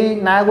एई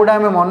ना गुडा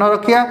आम मन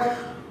रखिया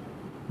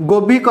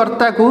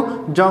गोभीकर्ता को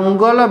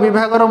जंगल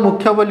विभाग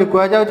मुख्य बोली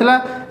कह जाउथिला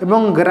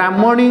एवं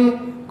ग्रामणी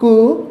को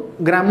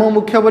ग्राम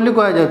मुख्य बोली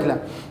कह जाउथिला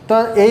तो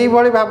यही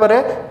भाव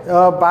में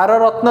 12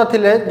 रत्न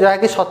थिले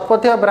जहाँकि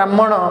सत्पथीय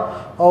ब्राह्मण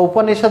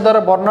उपनिषदर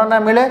वर्णना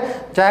मिले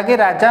जहाँकि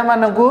राजा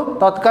मानकू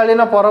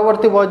तत्कालीन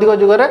परवर्ती वैदिक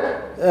जुगरे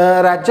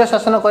राज्य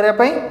शासन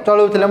करने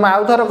चलाउथिले मैं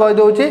आउ थर कह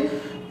दूची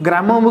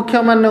ग्राम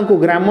मुख्य मानकू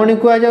ग्रामणी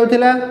कह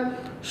जाउथिला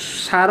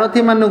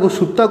सारथी मानकू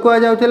सूत कह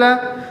जाउथिला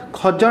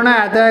खजना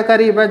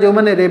आदायकारी बा जो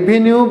माने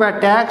रेभिन्यू बा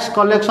टैक्स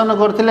कलेक्शन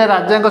करथिले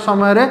राजा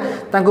समय रे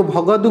तांको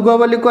भगदुग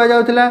बोली कह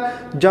जाउथिला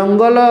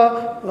जंगल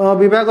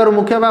विभाग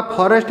मुख्य बा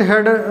फॉरेस्ट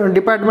हेड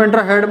डिपार्टमेंट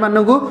हेड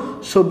मानकू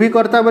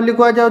शोभिकर्ता बोली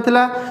कह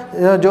जाउथिला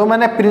जो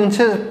माने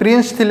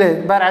प्रिंस थिले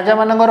बा राजा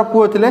मानकर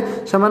पुओ थिले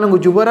से मानकू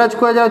युवराज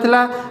कह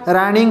जाउथिला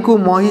रानी को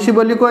महिषी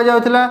बोली कह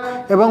जाउथिला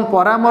एवं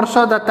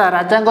परामर्शदाता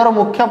राजांकर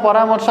मुख्य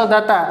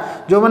परामर्शदाता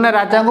जो माने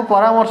राजा को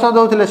परामर्श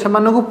दउथिले से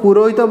मानकू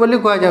पुरोहित बोली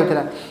कह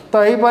जाउथिला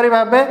तो एही परि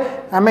भाबे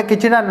आमे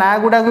किछिटा ना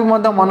गुडा भी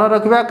मन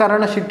रखा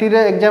कारण सिटी रे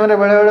एग्जाम रे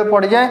बेले बेले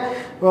पड़ जाए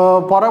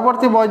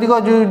परवर्ती वैदिक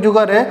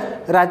जुगरे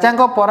राजा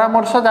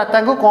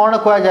परामर्शदाता को कौन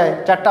कह जाए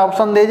 4टा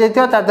ऑप्शन दे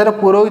जाइथियो ता देहरे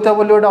पुरोहित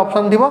बोली गोटे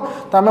ऑप्शन थिबो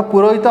तो आमे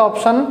पुरोहित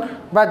ऑप्शन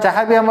बा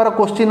जहाँ भी आमर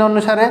क्वेश्चन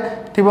अनुसार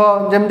थिबो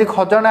जेमति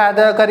खजना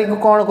आदायकारी को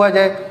कौन कह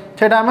जाए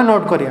सेटा आमे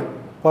नोट करिया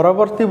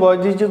परवर्ती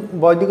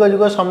वैदिक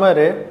जुग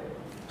समय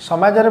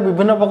समाज रे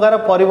विभिन्न प्रकार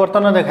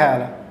परिवर्तन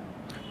देखागला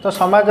तो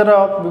समाजर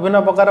विभिन्न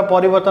प्रकार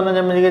परिवर्तन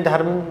जमीक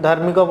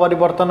धार्मिक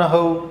परिवर्तन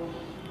हो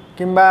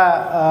किंबा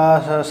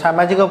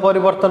सामाजिक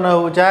परिवर्तन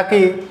हो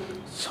जहाँकि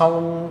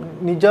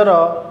निजर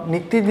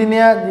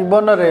नीतिदिनिया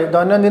जीवन में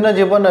दैनंदिन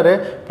जीवन में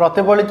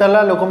प्रतिफलित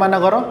है लोक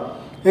मानकर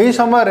यही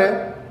समय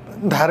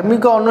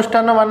धार्मिक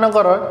अनुष्ठान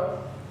मानकर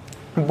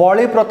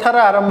बलि प्रथार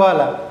आरंभ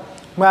है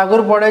मैं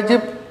आगुरी पढ़ाई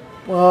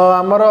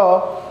आमर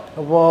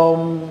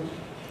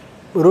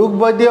ऋग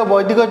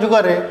वैदिक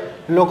जुगरे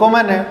लोक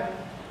मैंने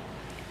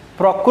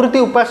प्रकृति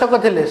उपासक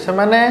थिले से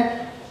माने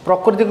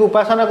प्रकृति को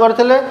उपासना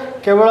करथिले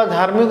केवल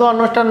धार्मिक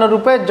अनुष्ठान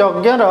रूपे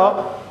यज्ञर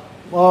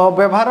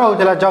व्यवहार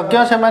होता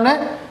यज्ञ से माने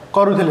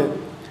करुथिले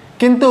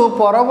किंतु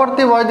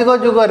परवर्ती वैदिक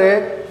जुगरे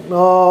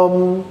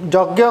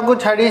यज्ञ को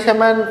छाड़ी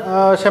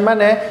से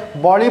माने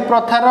बलि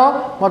प्रथार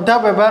मध्य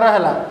व्यवहार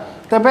है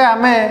तेबे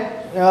आमे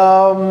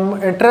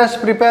एंट्रेंस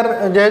प्रिपेयर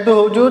जेहेतु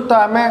होजु तो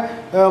आमे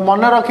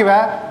मन रखिबा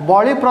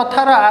बलि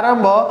प्रथार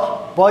आरंभ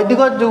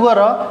वैदिक जुगर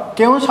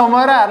केउ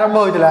समय आरंभ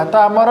होइतिला तो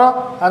आमर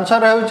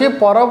आंसर होउची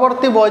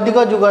परवर्ती वैदिक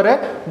जुगरे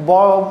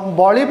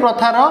बलि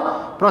प्रथार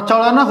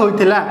प्रचलन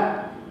होइतिला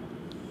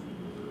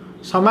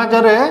समाज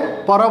रे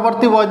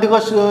परवर्ती वैदिक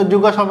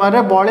युग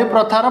समय बलि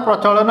प्रथार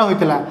प्रचलन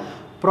होता।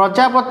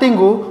 प्रजापति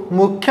को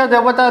मुख्य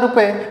देवता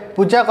रूपे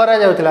पूजा करा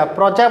जाउथिला।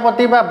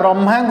 प्रजापति बा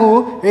ब्रह्मा को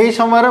यही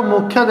समय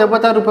मुख्य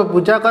देवता रूपे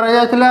पूजा करा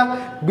जाउथिला।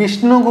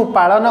 विष्णु को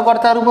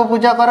पालनकर्ता रूपे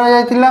पूजा करा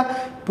जाउथिला।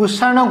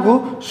 पुषाण को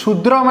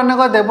शूद्र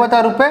मानक देवता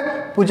रूपे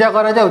पूजा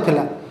करा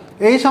जाउथिला।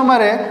 यही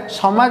समय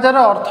समाजर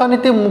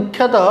अर्थनीति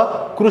मुख्यतः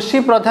कृषि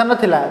प्रधान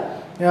थिला।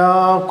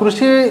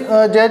 कृषि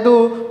जेहेतु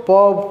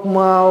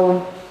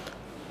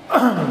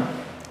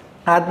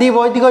आदि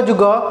वैदिक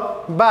युग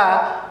बा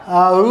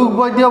ऋग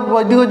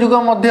वैदिक युग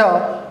मध्य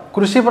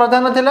कृषि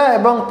प्रधान थिला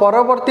एवं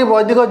परवर्ती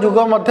वैदिक युग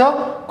मध्य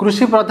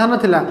कृषि प्रधान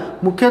थिला।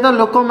 मुख्यतः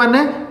लोक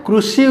माने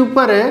कृषि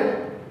उपरे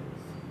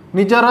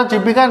निजर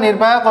जीविका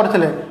निर्वाह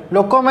करथिले।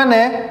 लोक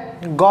माने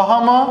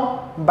गहम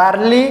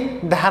बार्ली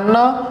धान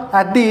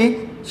आदि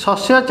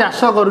शस्य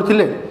चाष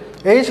करुथिले।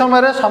 यही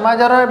समय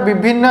समाजर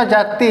विभिन्न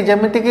जाति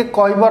जमीक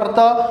कैवर्त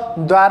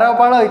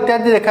द्वारपाल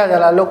इत्यादि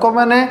देखा लोक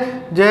मैंने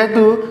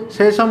जेहेतु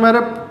से समय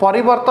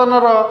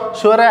परिवर्तनर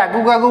स्वर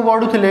आगू आगू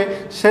बढ़ुले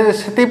से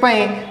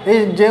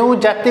जो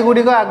जाति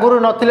गुड़िक आगुरी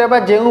नथिले बा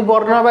जो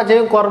वर्ण बा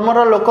जो कर्मर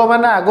लोक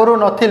मैंने आगुरी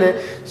नथिले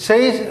से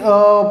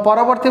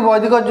परवर्ती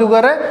वैदिक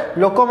जुगरे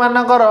लोक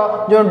मानकर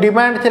जो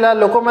डिमांड थिला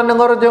लोक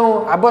मानकर जो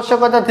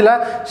आवश्यकता थिला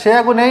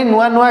से नहीं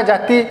नुआ नुआ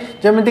जाति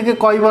जमीक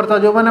कैवर्त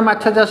जो मैंने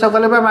माछ चाष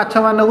कले बा माछ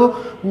मानकु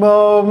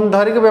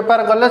धरिक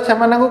बेपार कले से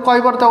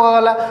कैवर्त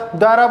गला।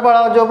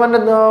 द्वारपाल जो मैंने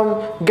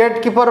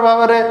गेट कीपर भाव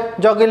में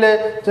जगिले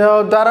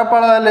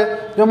द्वारपाल हेले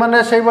जो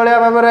मैंने से भाया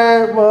भाव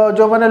में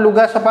जो मैंने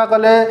लुगा सफा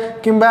कले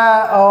किंबा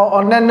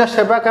अन्य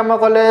सेवा काम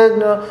कले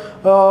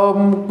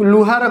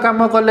लुहार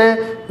काम कले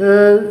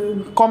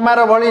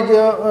कमार भली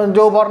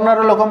जो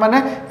वर्णर लोक मैंने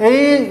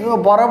यही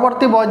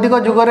परवर्ती वैदिक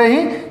जुगरे ही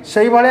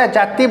से भाया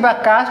जाति बा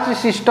कास्ट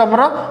सिस्टम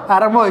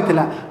आरंभ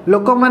होता।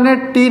 लोक मैंने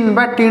टीन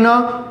बा टीण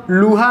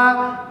लुहा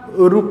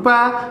रूपा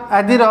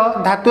आदिर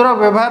धातुर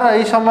व्यवहार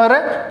यही समय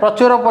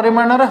प्रचुर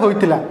परिमाण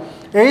होता।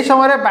 यही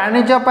समय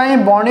वाणिज्य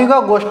बणिक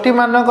गोष्ठी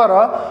मानकर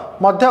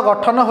मध्य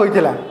गठन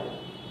होता।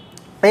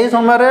 यही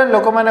समय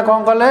लोक मैंने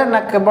कौन कले ना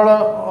केवल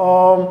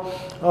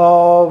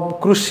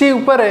कृषि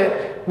उपरे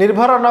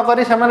निर्भर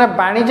नकरी से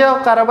वाणिज्य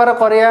कारोबार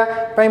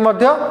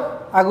करने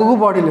आगू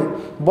बढ़िले।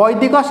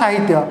 वैदिक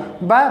साहित्य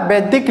बा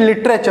वैदिक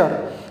लिटरेचर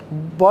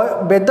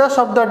वेद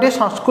शब्दटी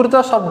संस्कृत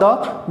शब्द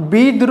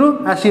विद रु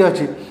आसी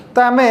अछि।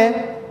 तो आम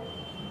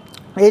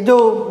ये जो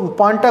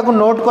पॉइंटा को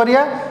नोट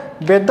करिया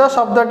वेद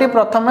शब्दटी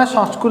प्रथमे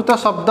संस्कृत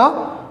शब्द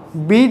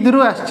विद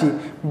रु आछि।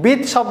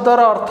 विद शब्दर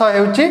अर्थ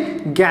हेउछि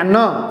ज्ञान।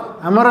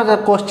 आमर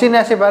क्वेश्चन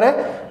आसीपारे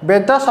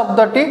वेद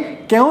शब्दटी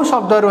केउ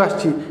शब्द रु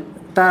आछि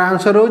तार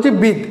आंसर होछि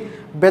विद।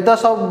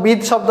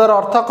 विद शब्दर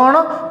अर्थ कौन?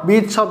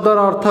 विद शब्दर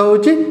अर्थ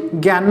होछि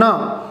ज्ञान।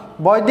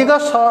 वैदिक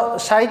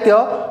साहित्य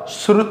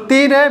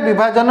श्रुति रे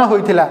विभाजन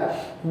होइथिला।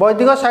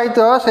 वैदिक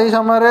साहित्य से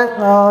समय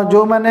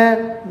जो मैंने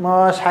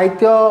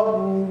साहित्य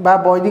बा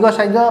वैदिक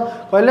साहित्य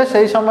कहले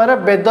से समय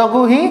वेद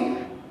को ही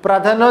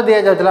प्राधान्य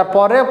दि जाता।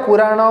 पर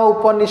पुराण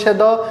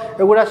उपनिषद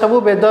एगुड़ा सब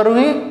वेद रु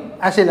ही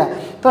आसिला।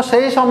 तो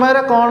से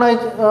समय कौन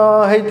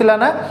होइथिला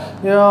ना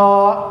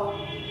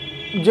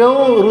जो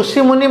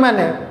ऋषि मुनि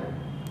माने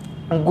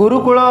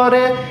गुरुकुल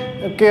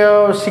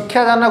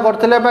शिक्षा दान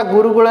करते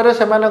गुरुकुल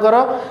से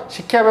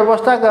शिक्षा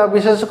व्यवस्था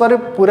विशेषकर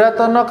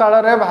पुरातन काल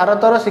रे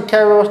भारतर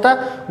शिक्षा व्यवस्था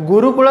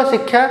गुरुकुल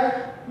शिक्षा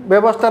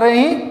व्यवस्था रे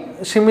ही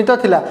सीमित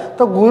थिला।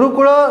 तो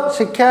गुरुकुल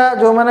शिक्षा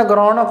जो मैंने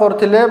ग्रहण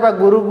करथिले बा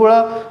गुरुकुल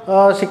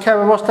शिक्षा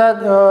व्यवस्था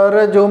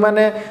रे जो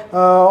मैंने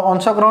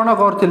अंश ग्रहण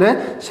करथिले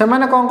से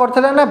माने कौन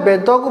करथिले ना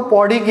वेद को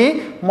पढ़ी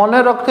मन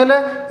रखथिले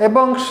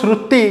एवं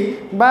श्रुति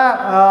बा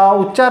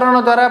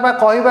उच्चारण द्वारा बा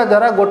कहवा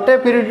द्वारा गोटे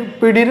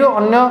पीढ़ी रु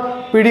अन्य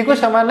पीढ़ी को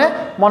सेमाने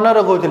मन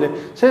रखुथिले।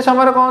 से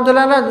समय कौन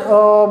थिला ना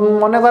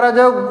मन करा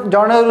जो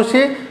जड़े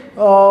ऋषि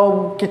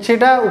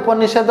किछिटा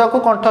उपनिषद को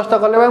कंठस्थ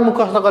कले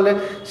मुखस्थ कले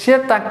सी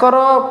ताकर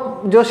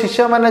जो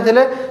शिष्य माने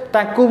थिले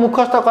ताकू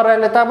मुखस्थ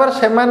कराइले तापर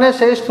से माने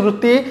से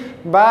श्रुति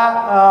बा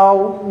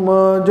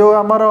जो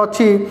आमर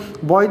अच्छी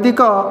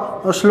वैदिक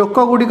श्लोक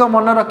गुड़िक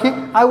मन रखी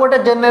आ गोटे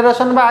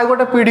जेनेरेशन बा आ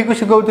गोटे पीढ़ी को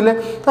शिखौथिले।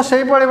 तो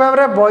से भाव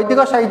में वैदिक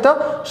साहित्य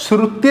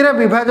श्रुति रे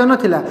विभाजन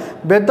थिला।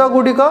 वेद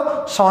गुड़िक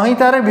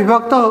संहितार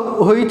विभक्त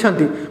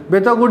होइछंती।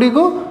 वेद गुड़िक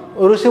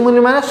ऋषिमुनि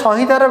मैंने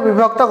संहितार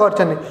विभक्त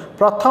कर।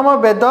 प्रथम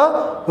वेद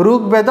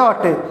ऋग वेद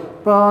अटे।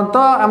 तो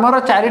आमर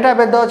चारिटा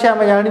वेद अच्छे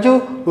आम जाचु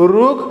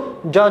ऋग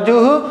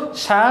यजुः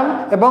साम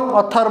एवं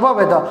अथर्व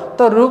वेद।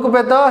 तो ऋग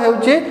वेद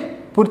होउछि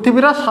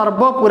पृथ्वीर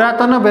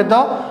सर्वपुरातन वेद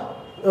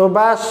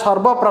बा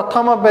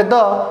सर्वप्रथम वेद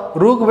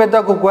ऋग वेद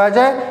को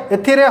कहुए।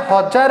 एथिरे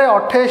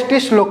 1028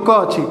 श्लोक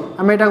अच्छी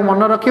आम यहाँ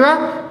मन रखा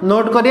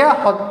नोट करिया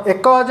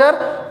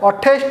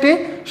 1028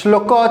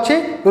 श्लोक अच्छी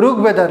ऋग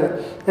वेदरे।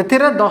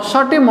 एथिरे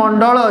 10टी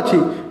मंडल अच्छी।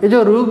 ये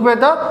जो ऋग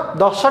वेद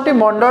 10टी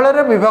मंडल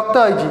रे विभक्त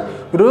होइछि।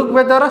 ऋग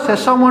वेदर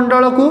शेष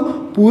मंडल को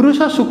पुरुष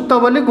सूक्त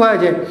बोली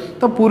कहुए।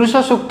 तो पुरुष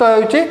सूक्त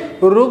होइछि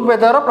ऋग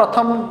वेदर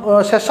प्रथम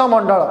शेष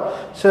मंडल।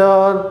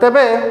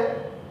 तेबे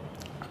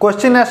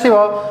क्वेश्चन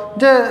आसीबो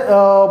जे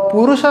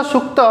पुरुष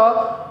सूक्त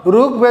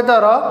ऋग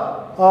वेदर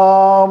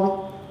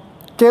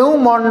केउ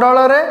मंडल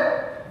रे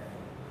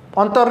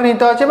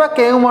अंतर्निहित अच्छे बा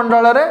केउ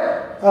मंडल रे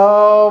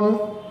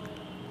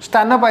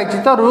स्थान पाई।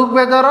 तो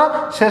ऋग्वेदर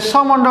शेष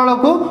मंडल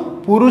को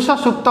पुरुष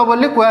सूक्त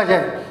बोली कह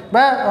जाए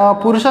बा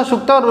पुरुष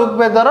सूक्त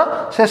ऋग्वेदर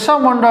शेष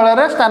मंडल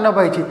रे स्थान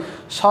पाई।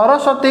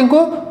 सरस्वती को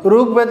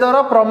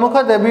ऋग्वेदर प्रमुख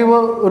देवी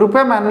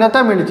रूपे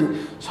मान्यता मिली।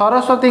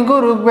 सरस्वती को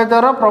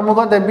ऋग्वेदर प्रमुख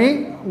देवी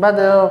बा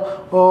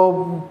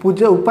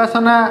पूजा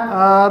उपासना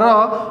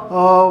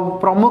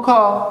प्रमुख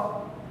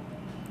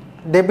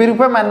देवी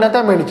रूपे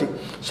मान्यता मिली।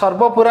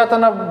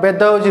 सर्वपुरातन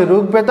वेद हूँ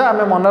ऋग्वेद। आम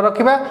मन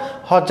रखा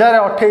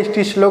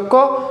 1028 श्लोक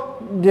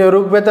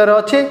ऋग्वेदर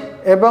अच्छी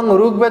एवं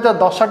ऋग्वेद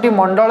 10टी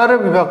मंडल रे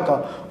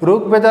विभक्त।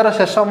 ऋग्वेदर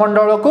शेष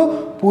मंडल को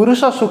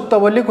पुरुष सूक्त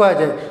बोली कह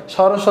जाए।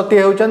 सरस्वती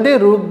होउचंती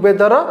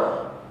ऋग्वेदर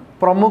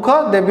प्रमुख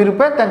देवी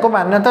रूपे तांको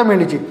मान्यता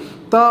मिली।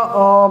 तो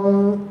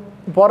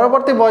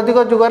परवर्ती वैदिक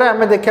जुगरे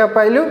आम देखा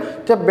पाइलु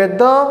जे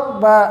वेद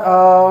बा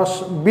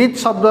बीज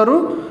शब्द रु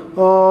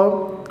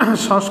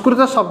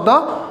संस्कृत शब्द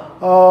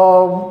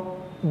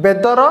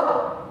वेदर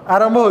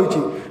आरंभ होइछि।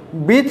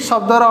 बीज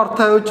शब्दर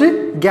अर्थ होउछि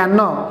ज्ञान।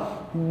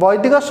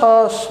 वैदिक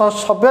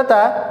सभ्यता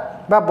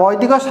बा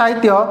वैदिक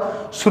साहित्य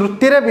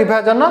श्रुतिर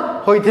विभाजन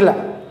होइथिला।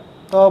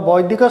 तो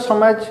वैदिक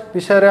समाज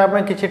विषय आम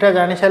किछिटा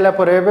जानि सारा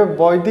पर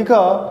वैदिक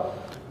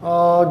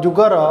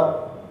जुगर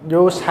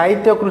जो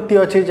साहित्य कृति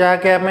अच्छी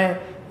जहाँकि आम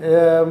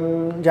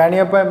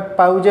जानिया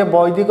पाऊ जे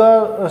वैदिक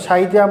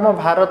साहित्य आम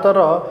भारतर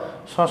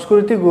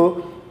संस्कृति को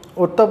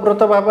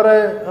ओतप्रोत भाव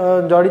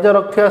में जड़ित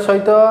रखा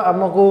सहित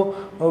आमको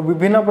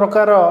विभिन्न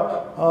प्रकार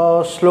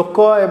श्लोक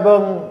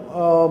एवं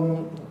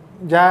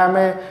जहाँ आम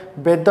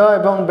वेद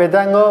एवं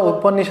वेदांग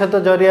उपनिषद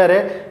जरिया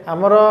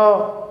आमर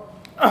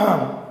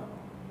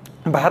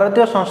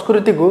भारतीय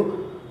संस्कृति को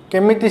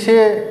केमिति से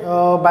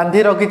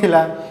बांधी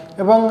रखिथिला।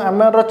 एवं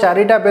आमर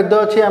 4टा वेद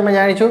अच्छी आम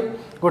जानिछु।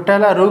 गोटे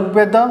है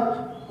ऋग्वेद,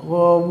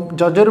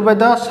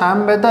 यजुर्वेद,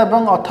 सामवेद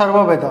एवं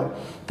अथर्ववेद।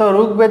 तो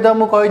ऋग्वेद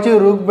मुझे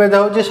ऋग्वेद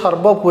हूँ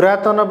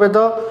सर्वपुरातन वेद।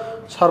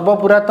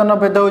 सर्वपुरातन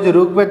वेद हूँ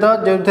ऋग्वेद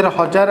जो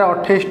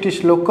 1028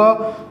 श्लोक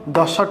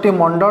 10टी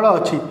मंडल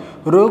अच्छी।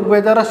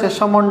 ऋग्वेदर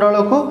शेष मंडल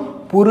को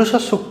पुरुष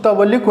सूक्त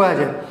बोली कह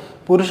जाए।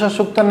 पुरुष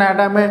सूक्त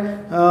नाटा आम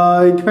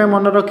ये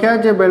मन रखा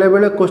जे बेले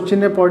बेले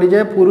क्वेश्चन पड़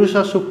जाए पुरुष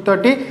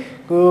सूक्तटी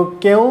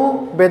क्यों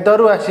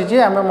वेदरू आसी।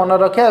 आम मन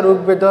रखा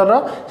ऋग्वेदर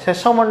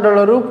शेष मंडल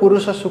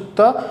पुरुष सूक्त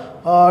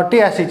टी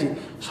आसी।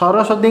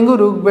 सरस्वती को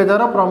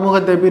ऋग्वेदर प्रमुख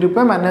देवी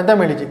रूपे मान्यता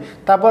मिली।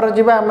 तापर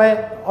जीवा आम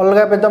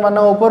अलग वेद मान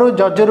उपर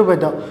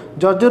यजुर्वेद।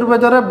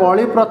 यजुर्वेद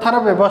बलि प्रथार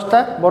व्यवस्था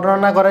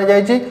वर्णना करा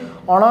जायछि।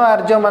 अण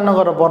आर्य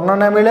मानकर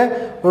वर्णना मिले।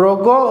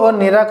 रोग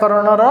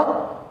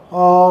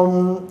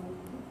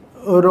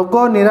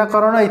और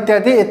निराकरण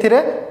इत्यादि एथिरे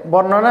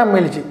वर्णना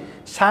मिली।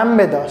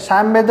 सामवेद।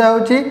 सामवेद हूँ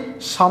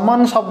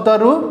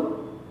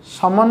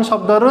समन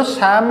शब्दरू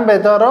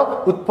सामवेदर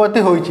उत्पत्ति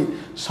होइछि।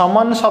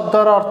 समन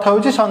शब्दर अर्थ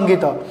हूँ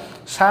संगीत।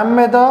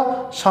 सामवेद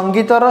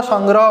संगीतर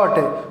संग्रह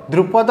अटे।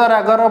 ध्रुपद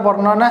रागर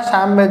वर्णना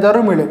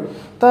सामवेदरू मिले।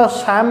 तो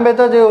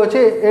सामवेद जो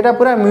अच्छे यहाँ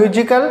पूरा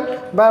म्यूजिकल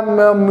बा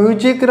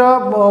म्यूजिक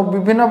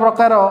विभिन्न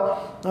प्रकार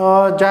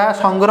जहाँ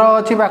संग्रह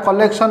अच्छी बा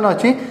कलेक्शन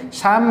अच्छी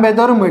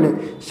सामवेदरू मिले।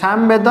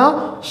 सामवेद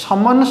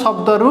समन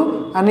शब्दरू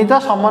आनीत।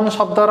 समन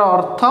शब्दर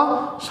अर्थ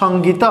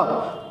संगीत।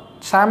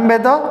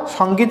 सामवेद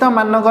संगीत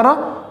मानकर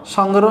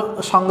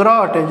संग्रह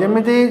अटे।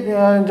 जमीती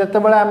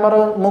जितेबाला आमर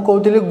मु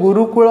कहूली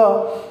गुरुकुल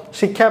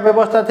शिक्षा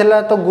व्यवस्था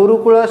थिला। तो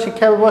गुरुकुल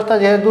शिक्षा व्यवस्था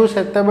जेहेतु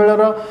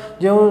सेतेबेलर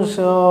जो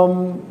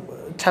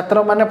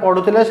छात्र माने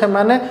पढ़ुले से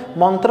माने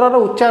मंत्रर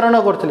उच्चारण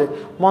करते।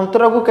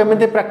 मंत्र को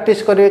केमिति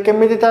प्रैक्टिस करेंगे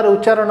केमिति तार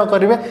उच्चारण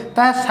करेंगे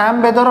ता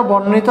सामवेदर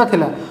वर्णित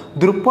थिला।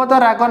 ध्रुपद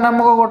राग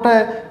नामक गोटे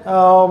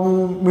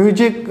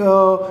म्यूजिक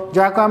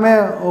जहाँ आम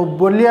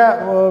बोलिया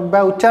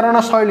बा उच्चारण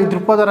शैली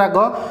ध्रुपद राग।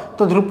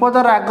 तो ध्रुपद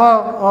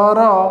रागर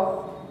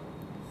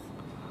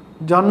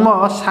जन्म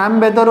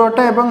सामवेदर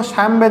अटे एवं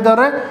सामवेदर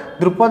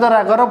ध्रुपद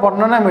रागर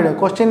वर्णना मिले।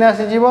 क्वेश्चन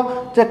आसीज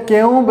जे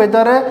केउं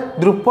वेदरे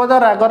ध्रुपद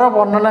रागर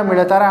वर्णना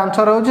मिले तार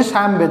आंसर होची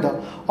सामवेद।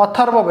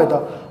 अथर्ववेद।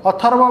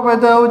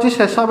 अथर्ववेद होची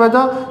शेष वेद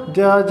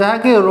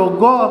जहाँकि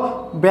रोग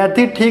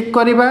व्याधि ठीक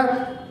करिबा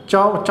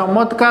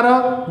चमत्कार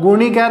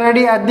गुणी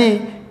गारेडी आदि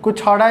को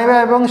छड़ाइबा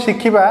एवं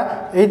शिखिबा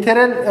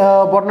एथिरे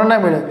वर्णना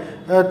मिले।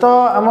 तो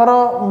आमर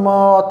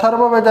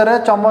अथर्ववेदरे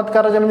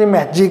चमत्कार जमिति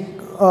मैजिक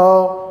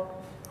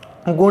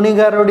गुणी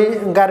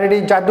गारेडी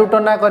जादू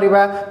टना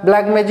करवा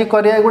ब्लैक मैजिक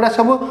करिया एगुड़ा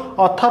सब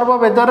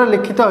अथर्ववेदर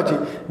लिखित अच्छी।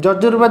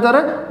 यजुर्वेदर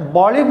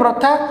बलि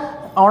प्रथा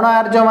अण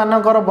आर्य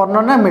मानकर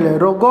वर्णना मिले।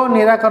 रोग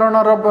निराकरण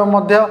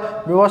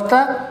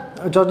व्यवस्था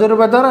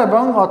यजुर्वेदर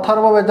एवं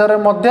अथर्ववेदर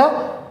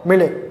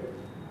मिले।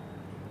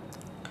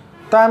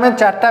 तो आम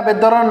 4टा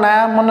वेदर ना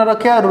मन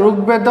रखा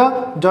ऋग्वेद,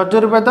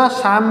 यजुर्वेद,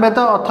 सामवेद,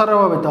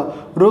 अथर्ववेद।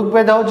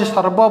 ऋग्वेद हूँ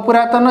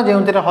सर्वपुरातन जो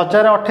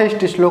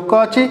 1028 श्लोक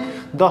अच्छी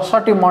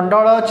 10टी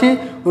मंडल अच्छी।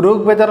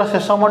 ऋग्वेदर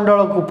शेष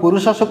मंडल को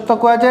पुरुष सूक्त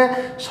कहुए।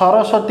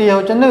 सरस्वती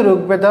होती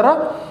ऋग्वेदर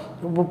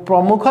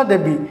प्रमुख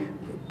देवी।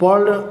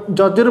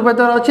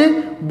 ଯଜୁର୍ବେଦ ଅଛି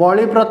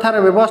ବଳି ପ୍ରଥାର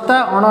ବ୍ୟବସ୍ଥା,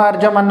 ଅଣ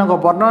ଆର୍ଯ୍ୟ ମାନଙ୍କ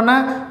ବର୍ଣ୍ଣନା,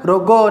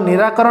 ରୋଗ ଓ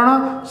ନିରାକରଣ।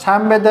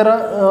 ସାମବେଦର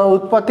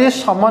ଉତ୍ପତ୍ତି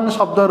ସମନ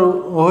ଶବ୍ଦରୁ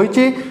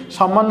ହୋଇଛି।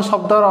 ସମନ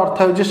ଶବ୍ଦର ଅର୍ଥ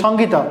ହେଉଛି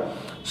ସଙ୍ଗୀତ।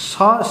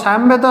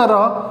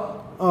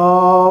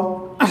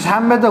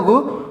 ସାମବେଦକୁ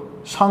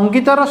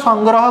ସଙ୍ଗୀତର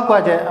ସଂଗ୍ରହ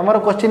କୁହାଯାଏ। ଆମର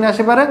କ୍ୱେଶ୍ଚିନ୍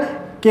ଆସିପାରେ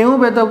କେଉଁ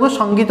ବେଦକୁ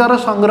ସଙ୍ଗୀତର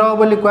ସଂଗ୍ରହ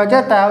ବୋଲି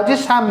କୁହାଯାଏ, ତାହା ହେଉଛି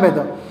ସାମବେଦ।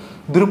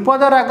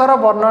 ଧ୍ରୁପଦ ରାଗର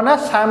ବର୍ଣ୍ଣନା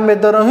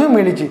ସାମବେଦରୁ ହିଁ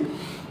ମିଳିଛି।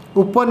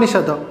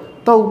 ଉପନିଷଦ,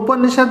 ତ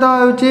ଉପନିଷଦ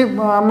ହେଉଛି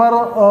ଆମର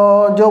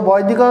ଯେଉଁ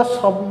ବୈଦିକ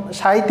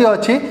ସାହିତ୍ୟ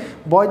ଅଛି,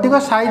 ବୈଦିକ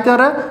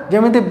ସାହିତ୍ୟରେ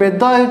ଯେମିତି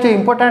ବେଦ ହେଉଛି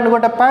ଇମ୍ପୋର୍ଟାଣ୍ଟ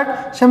ଗୋଟେ ପାର୍ଟ,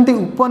 ସେମିତି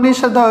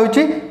ଉପନିଷଦ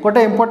ହେଉଛି ଗୋଟେ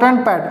ଇମ୍ପୋର୍ଟାଣ୍ଟ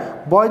ପାର୍ଟ।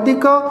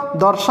 ବୈଦିକ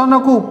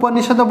ଦର୍ଶନକୁ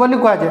ଉପନିଷଦ ବୋଲି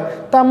କୁହାଯାଏ।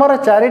 ତ ଆମର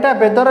ଚାରିଟା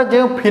ବେଦର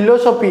ଯେଉଁ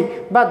ଫିଲୋସଫି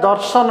ବା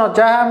ଦର୍ଶନ,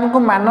 ଯାହା ଆମକୁ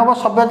ମାନବ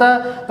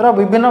ସଭ୍ୟତାର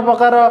ବିଭିନ୍ନ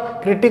ପ୍ରକାର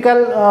କ୍ରିଟିକାଲ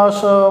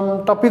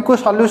ଟପିକକୁ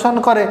ସଲ୍ୟୁସନ୍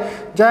କରେ,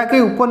 ଯାହାକି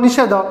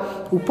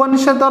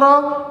ଉପନିଷଦର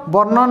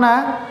ବର୍ଣ୍ଣନା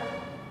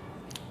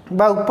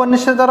ବା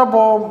ଉପନିଷଦର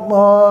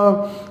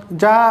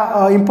ଯାହା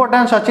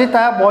ଇମ୍ପୋର୍ଟାନ୍ସ ଅଛି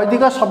ତାହା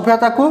ବୈଦିକ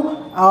ସଭ୍ୟତାକୁ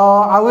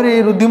ଆହୁରି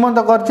ରୁଦ୍ଧିମନ୍ତ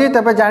କରିଛି।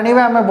 ତେବେ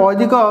ଜାଣିବା ଆମେ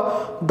ବୈଦିକ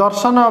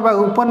ଦର୍ଶନ ବା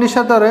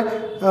ଉପନିଷଦରେ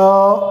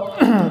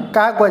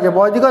କାହା କୁହାଯାଏ।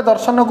 ବୈଦିକ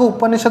ଦର୍ଶନକୁ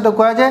ଉପନିଷଦ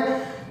କୁହାଯାଏ।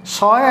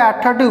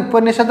 108ଟି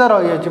ଉପନିଷଦ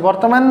ରହିଅଛି।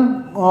 ବର୍ତ୍ତମାନ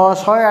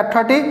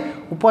 108ଟି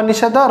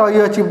ଉପନିଷଦ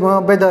ରହିଅଛି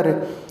ବେଦରେ।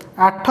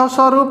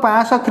 800ରୁ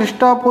 500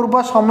 ଖ୍ରୀଷ୍ଟପୂର୍ବ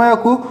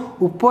ସମୟକୁ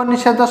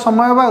ଉପନିଷଦ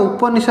ସମୟ ବା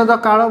ଉପନିଷଦ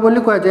କାଳ ବୋଲି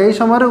କୁହାଯାଏ। ଏହି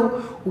ସମୟରେ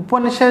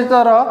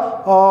ଉପନିଷଦର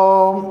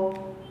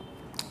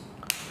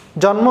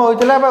ଜନ୍ମ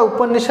ହୋଇଥିଲା ବା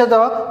ଉପନିଷଦ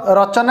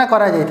ରଚନା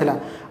କରାଯାଇଥିଲା।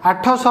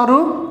 800ରୁ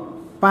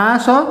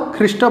 500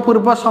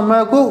 ଖ୍ରୀଷ୍ଟପୂର୍ବ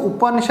ସମୟକୁ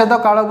ଉପନିଷଦ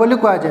କାଳ ବୋଲି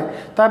କୁହାଯାଏ।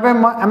 ତେବେ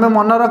ଆମେ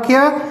ମନେ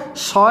ରଖିବା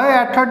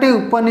 108ଟି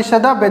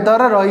ଉପନିଷଦ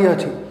ବେଦରେ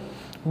ରହିଅଛି।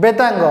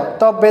 ବେଦାଙ୍ଗ,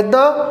 ତ ବେଦ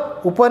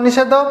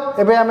ଉପନିଷଦ।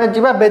 ଏବେ ଆମେ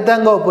ଯିବା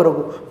ବେଦାଙ୍ଗ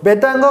ଉପରକୁ।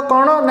 ବେଦାଙ୍ଗ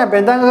କ'ଣ ନା,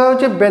 ବେଦାଙ୍ଗ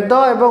ହେଉଛି ବେଦ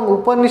ଏବଂ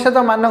ଉପନିଷଦ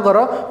ମାନଙ୍କର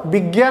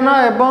ବିଜ୍ଞାନ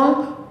ଏବଂ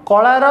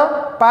କଳାର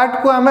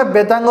ପାର୍ଟକୁ ଆମେ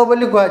ବେଦାଙ୍ଗ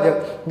ବୋଲି କୁହାଯାଏ,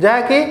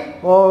 ଯାହାକି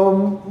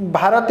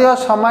ଭାରତୀୟ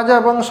ସମାଜ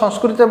ଏବଂ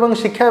ସଂସ୍କୃତି ଏବଂ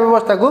ଶିକ୍ଷା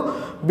ବ୍ୟବସ୍ଥାକୁ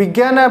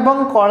ବିଜ୍ଞାନ ଏବଂ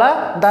କଳା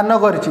ଦାନ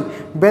କରିଛି।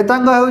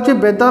 ବେଦାଙ୍ଗ ହେଉଛି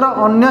ବେଦର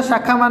ଅନ୍ୟ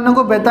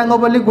ଶାଖାମାନଙ୍କୁ ବେଦାଙ୍ଗ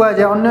ବୋଲି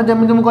କୁହାଯାଏ। ଅନ୍ୟ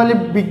ଯେମିତି ମୁଁ କହିଲି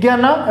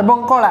ବିଜ୍ଞାନ ଏବଂ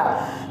କଳା,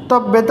 ତ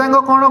ବେଦାଙ୍ଗ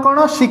କ'ଣ କ'ଣ?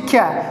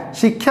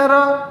 ଶିକ୍ଷାର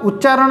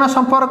ଉଚ୍ଚାରଣ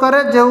ସମ୍ପର୍କରେ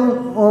ଯେଉଁ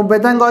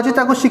ବେଦାଙ୍ଗ ଅଛି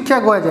ତାକୁ ଶିକ୍ଷା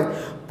କୁହାଯାଏ।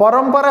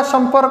 ପରମ୍ପରା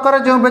ସମ୍ପର୍କରେ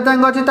ଯେଉଁ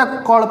ବେଦାଙ୍ଗ ଅଛି ତାକୁ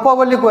କଳ୍ପ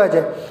ବୋଲି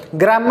କୁହାଯାଏ।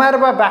 ଗ୍ରାମାର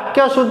ବା ବାକ୍ୟ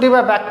ଶୁଦ୍ଧି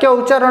ବା ବାକ୍ୟ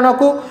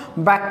ଉଚ୍ଚାରଣକୁ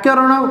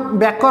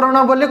ବ୍ୟାକରଣ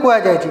ବୋଲି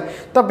କୁହାଯାଇଛି।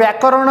 ତ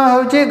ବ୍ୟାକରଣ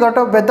ହେଉଛି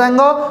ଗୋଟେ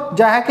ବେଦାଙ୍ଗ,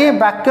 ଯାହାକି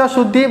ବାକ୍ୟ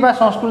ଶୁଦ୍ଧି ବା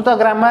ସଂସ୍କୃତ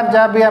ଗ୍ରାମାର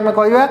ଯାହା ବି ଆମେ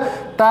କହିବା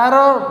ତାର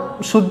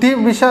ଶୁଦ୍ଧି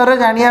ବିଷୟରେ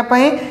ଜାଣିବା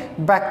ପାଇଁ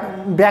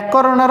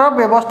ବ୍ୟାକରଣର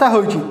ବ୍ୟବସ୍ଥା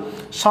ହୋଇଛି।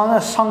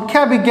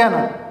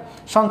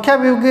 ସଂଖ୍ୟା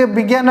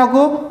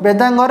ବିଜ୍ଞାନକୁ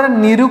ବେଦାଙ୍ଗରେ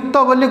ନିରୁକ୍ତ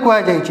ବୋଲି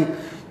କୁହାଯାଇଛି।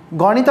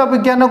 ଗଣିତ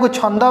ବିଜ୍ଞାନକୁ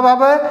ଛନ୍ଦ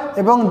ଭାବେ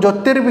ଏବଂ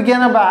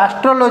ଜ୍ୟୋତିର୍ବିଜ୍ଞାନ ବା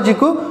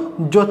ଆଷ୍ଟ୍ରୋଲୋଜିକୁ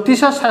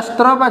ଜ୍ୟୋତିଷ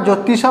ଶାସ୍ତ୍ର ବା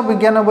ଜ୍ୟୋତିଷ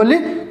ବିଜ୍ଞାନ ବୋଲି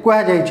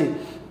କୁହାଯାଇଛି।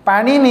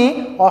 ପାଣିନି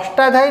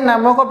ଅଷ୍ଟାଧ୍ୟାୟୀ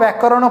ନାମକ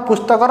ବ୍ୟାକରଣ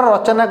ପୁସ୍ତକର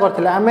ରଚନା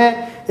କରିଥିଲେ। ଆମେ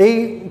ଏଇ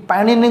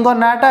ପାଣିନିଙ୍କ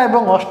ନାଁଟା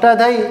ଏବଂ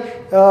ଅଷ୍ଟାଧ୍ୟାୟୀ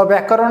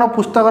ବ୍ୟାକରଣ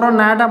ପୁସ୍ତକର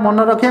ନାଁଟା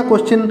ମନେ ରଖିବା।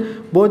 କ୍ୱେଶ୍ଚିନ୍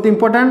ବହୁତ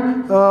ଇମ୍ପୋର୍ଟାଣ୍ଟ,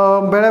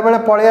 ବେଳେବେଳେ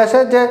ପଳେଇ ଆସେ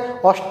ଯେ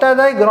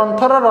ଅଷ୍ଟାଧ୍ୟାୟୀ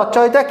ଗ୍ରନ୍ଥର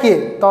ରଚୟିତା କିଏ?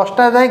 ତ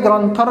ଅଷ୍ଟାଧ୍ୟାୟୀ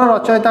ଗ୍ରନ୍ଥର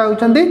ରଚୟିତା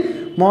ହେଉଛନ୍ତି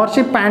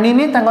ମହର୍ଷି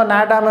ପାଣିନି। ତାଙ୍କ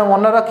ନାଁଟା ଆମେ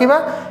ମନେ ରଖିବା।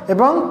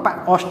 ଏବଂ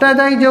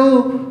ଅଷ୍ଟାଧ୍ୟାୟୀ ଯେଉଁ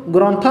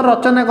ଗ୍ରନ୍ଥ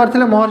ରଚନା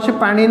କରିଥିଲେ ମହର୍ଷି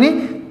ପାଣିନି,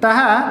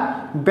 ତାହା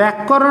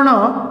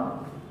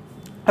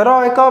ବ୍ୟାକରଣର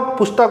ଏକ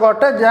ପୁସ୍ତକ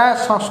ଅଟେ, ଯାହା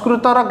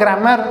ସଂସ୍କୃତର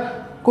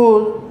ଗ୍ରାମାରକୁ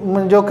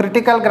ଯେଉଁ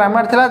କ୍ରିଟିକାଲ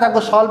ଗ୍ରାମାର ଥିଲା ତାକୁ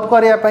ସଲ୍ଭ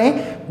କରିବା ପାଇଁ,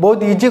 ବହୁତ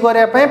ଇଜି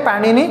କରିବା ପାଇଁ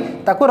ପାଣିନି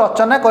ତାକୁ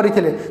ରଚନା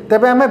କରିଥିଲେ।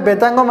 ତେବେ ଆମେ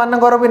ବେଦାଙ୍ଗ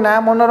ମାନଙ୍କର ବି ନାଁ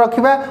ମନେ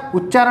ରଖିବା।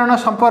 ଉଚ୍ଚାରଣ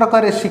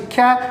ସମ୍ପର୍କରେ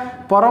ଶିକ୍ଷା,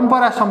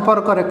 ପରମ୍ପରା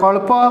ସମ୍ପର୍କରେ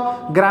କଳ୍ପ,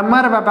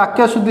 ଗ୍ରାମାର ବା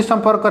ବାକ୍ୟ ଶୁଦ୍ଧି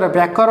ସମ୍ପର୍କରେ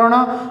ବ୍ୟାକରଣ,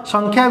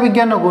 ସଂଖ୍ୟା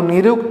ବିଜ୍ଞାନକୁ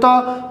ନିରୁକ୍ତ,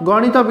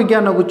 ଗଣିତ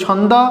ବିଜ୍ଞାନକୁ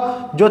ଛନ୍ଦ,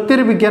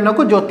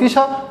 ଜ୍ୟୋତିର୍ବିଜ୍ଞାନକୁ ଜ୍ୟୋତିଷ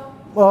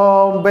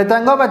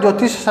ବେଦାଙ୍ଗ ବା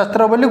ଜ୍ୟୋତିଷ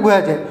ଶାସ୍ତ୍ର ବୋଲି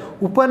କୁହାଯାଏ।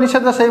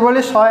 ଉପନିଷଦ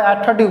ସେହିଭଳି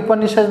 108ଟି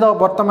ଉପନିଷଦ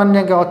ବର୍ତ୍ତମାନ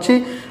ଯାକେ ଅଛି।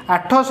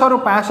 800ରୁ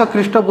 500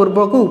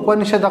 ଖ୍ରୀଷ୍ଟପୂର୍ବକୁ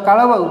ଉପନିଷଦ କାଳ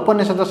ବା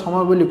ଉପନିଷଦ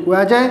ସମୟ ବୋଲି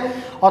କୁହାଯାଏ।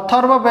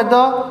 ଅଥର୍ବ ବେଦ,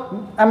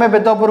 ଆମେ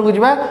ବେଦ ଉପରକୁ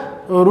ଯିବା।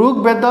 ଋଗ୍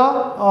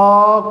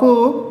ବେଦକୁ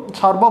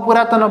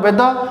ସର୍ବପୁରାତନ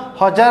ବେଦ,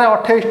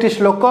 1028ଟି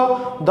ଶ୍ଲୋକ,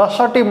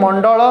 10ଟି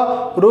ମଣ୍ଡଳ।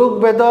 ଋଗ୍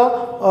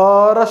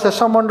ବେଦର ଶେଷ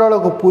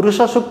ମଣ୍ଡଳକୁ ପୁରୁଷ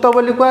ସୂକ୍ତ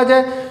ବୋଲି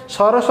କୁହାଯାଏ।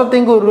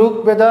 ସରସ୍ୱତୀଙ୍କୁ ଋଗ୍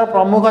ବେଦର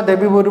ପ୍ରମୁଖ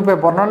ଦେବୀ ରୂପେ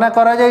ବର୍ଣ୍ଣନା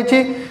କରାଯାଇଛି।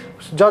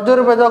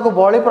 ଯଜୁର୍ବେଦର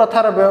ବଳି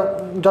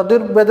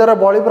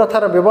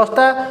ପ୍ରଥାର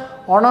ବ୍ୟବସ୍ଥା,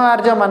 ଅଣ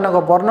ଆର୍ଯ୍ୟମାନଙ୍କ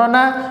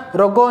ବର୍ଣ୍ଣନା,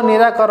 ରୋଗ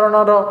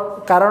ନିରାକରଣର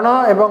କାରଣ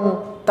ଏବଂ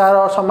ତାର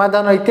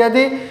ସମାଧାନ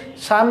ଇତ୍ୟାଦି।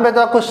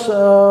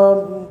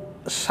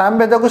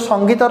 ସାମବେଦକୁ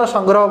ସଙ୍ଗୀତର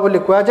ସଂଗ୍ରହ ବୋଲି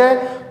କୁହାଯାଏ।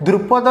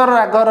 ଧ୍ରୁପଦର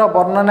ରାଗର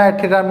ବର୍ଣ୍ଣନା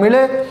ଏଠିରେ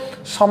ମିଳେ।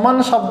 ସମନ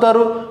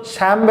ଶବ୍ଦରୁ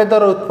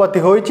ସାମବେଦର ଉତ୍ପତ୍ତି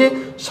ହୋଇଛି।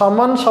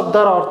 ସମନ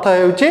ଶବ୍ଦର ଅର୍ଥ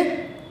ହେଉଛି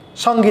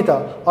ସଙ୍ଗୀତ।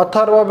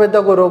 ଅଥର୍ବ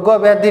ବେଦକୁ ରୋଗ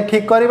ବ୍ୟାଧି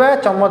ଠିକ୍ କରିବା,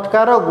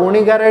 ଚମତ୍କାର,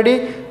 ଗୁଣିଗାରେଡ଼ି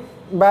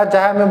ବା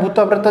ଯାହା ଆମେ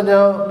ଭୂତପ୍ରେତ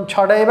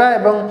ଛଡ଼ାଇବା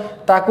ଏବଂ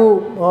ତାକୁ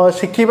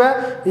ଶିଖିବା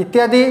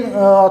ଇତ୍ୟାଦି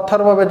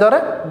ଅଥର୍ବ ବେଦରେ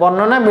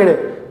ବର୍ଣ୍ଣନା ମିଳେ।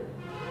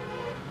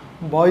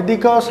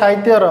 ବୈଦିକ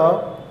ସାହିତ୍ୟର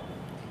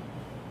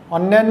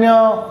अन्यान्य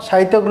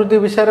साहित्य कृति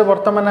विषय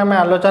बर्तमान आम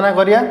आलोचना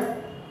करिया।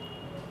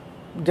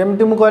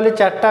 जमती मु कहली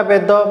चार्टा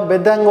वेद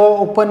वेदांग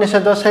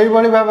उपनिषद से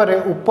भाव में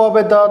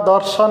उपवेद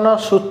दर्शन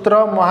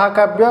सूत्र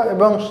महाकाव्य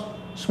एवं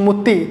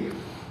स्मृति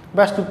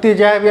बा स्तुति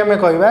जहाँ भी आम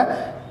कहवा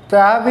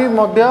ता भी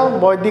मध्य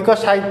वैदिक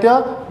साहित्य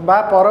बा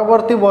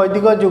परवर्ती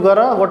वैदिक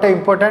जुगर गोटे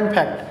इम्पोर्टेंट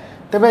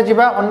फैक्ट। तेबे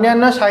जिबा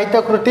अन्यान्य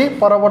साहित्य कृति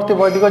परवर्ती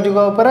वैदिक जुग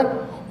उपरे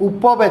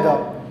उपवेद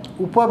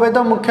उपवेद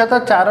मुख्यतः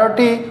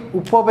चारोटी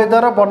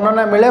उपवेदर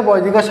वर्णना मिले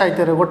वैदिक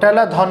साहित्य रे। गोटे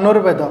है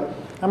धनुर्वेद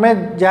आम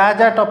जहाँ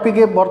जहाँ टॉपिक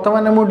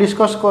बर्तमान मुझे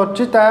डिस्कस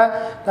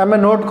करें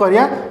नोट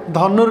करिया।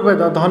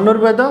 धनुर्वेद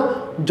धनुर्वेद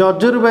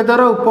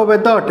यजुर्वेदर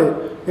उपवेद अटे।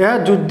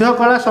 यह युद्ध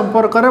कला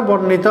संपर्क में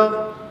वर्णित।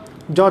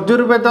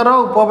 यजुर्वेदर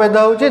उपवेद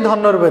हूँ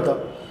धनुर्वेद।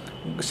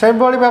 से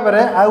भाव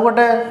में आउ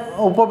गोटे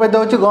उपवेद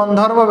हूँ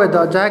गंधर्व वेद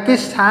जहाँकि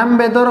साम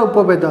वेदर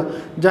उपवेद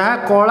जहाँ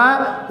कला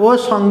और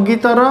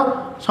संगीतर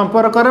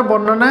संपर्क में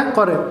वर्णना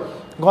करे।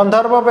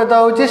 गंधर्व वेद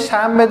हूँ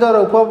साम वेदर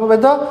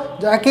उपवेद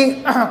जहाँकि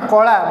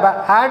कला बा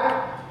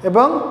आर्ट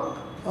एवं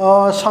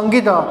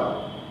संगीत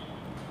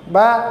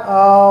बा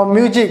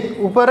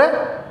म्यूजिक उपरे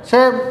से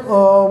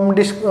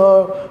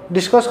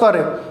डिस्कस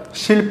करे।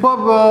 शिल्प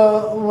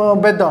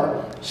वेद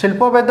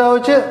शिल्प वेद हूँ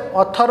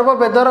अथर्व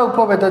वेदर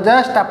उपवेद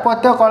जहाँ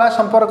स्थापत्य कला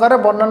संपर्क में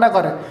वर्णना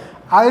करे।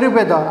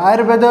 आयुर्वेद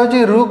आयुर्वेद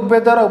हूँ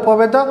ऋग्वेदर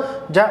उपवेद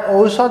जहाँ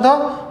औषध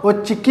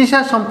और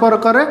चिकित्सा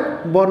संपर्क में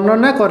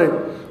वर्णना करे।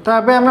 तो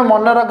ये आम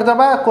मन रखिदा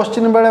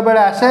क्वेश्चन बेले बेले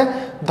आसे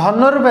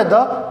धनुर्वेद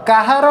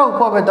कहार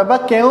उपवेद बा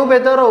केउ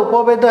वेदर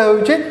उपवेद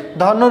होउछि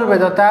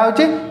धनुर्वेद ता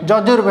होछि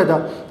यजुर्वेद।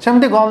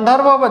 सेमती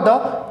गंधर्व वेद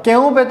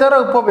केउ वेदर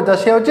उपवेद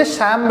से होछि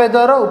साम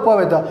वेदर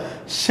उपवेद।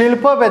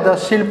 शिल्प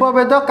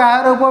वेद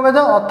कहार उपवेद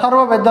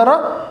अथर्व वेदर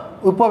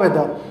उपवेद।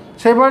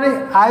 से भली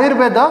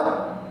आयुर्वेद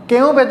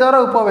केउ वेदर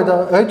उपवेद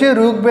होछि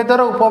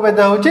ऋग्वेदर उपवेद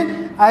होछि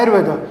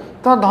आयुर्वेद।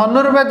 तो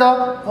धनुर्वेद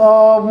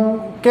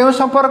केउ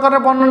संपर्क में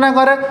वर्णना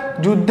करे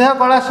युद्ध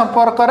कला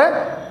संपर्क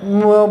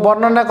में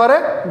वर्णना करे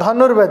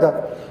धनुर्वेद।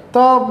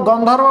 तो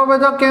गंधर्व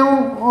वेद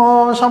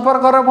केउ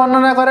संपर्क में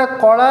वर्णना करे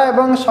कला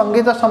एवं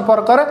संगीत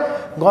संपर्क में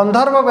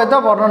गंधर्व वेद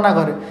वर्णना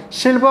करे।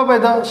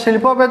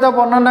 शिल्प वेद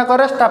वर्णना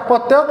करे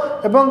स्थापत्य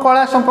एवं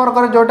कला संपर्क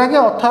में जोटा कि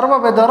अथर्व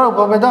वेदर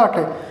उपवेद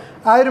अटे।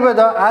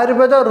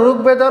 आयुर्वेद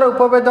ऋग्वेदर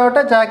उपवेद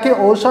अटे जहाँकि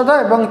औषध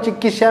एवं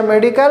चिकित्सा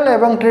मेडिकल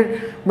एवं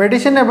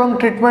मेडिसिन एवं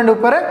ट्रीटमेंट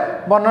उपरे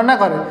वर्णना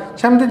करे।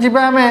 सेमती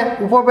जीवा आम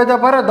उपवेद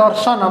पर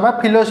दर्शन बा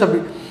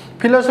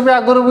फिलोसफी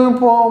आगुरी भी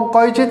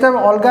कही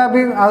अलग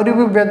भी आहरी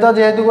भी वेद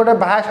जेहेतु गोटे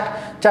भास्ट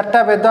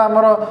चार्टा वेद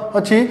आमर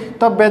अच्छी।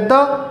 तो वेद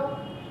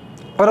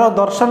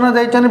दर्शन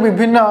देते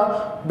विभिन्न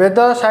वेद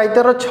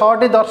साहित्यर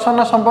 6टी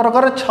दर्शन संपर्क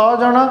में 6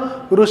 जन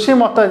ऋषि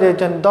मत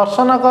देते।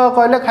 दर्शन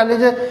कहले खाली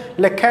जे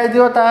लेखाई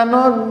दियो ता न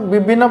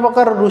विभिन्न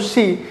प्रकार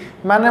ऋषि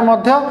माने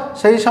मध्य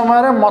सही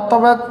समय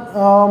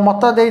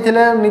मत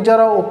देइथिले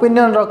निजर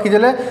ओपिनियन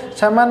रखिथिले।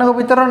 सेमानक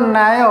भीतर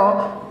न्याय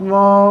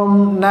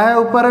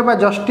उपरे बा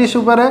जस्टिस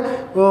उपरे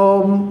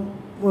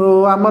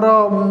आमर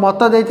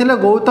मत देइथिले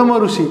गौतम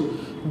ऋषि।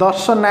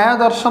 न्याय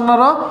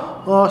दर्शनर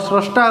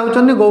स्रष्टा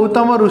होउचंदी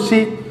गौतम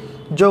ऋषि।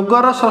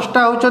 योगर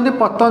स्रष्टा होउचंदी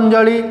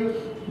पतंजलि।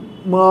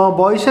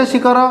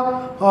 वैशेषिकर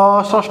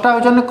स्रष्टा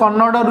होउचंदी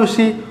कन्नड़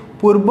ऋषि।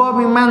 पूर्व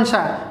मीमांसा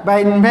बा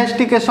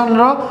इन्वेस्टिगेशन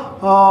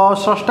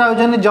स्रष्टा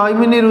होउचंदी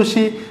जैमिनी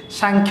ऋषि।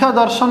 सांख्य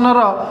दर्शनर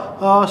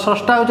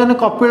स्रष्टा होउचंदी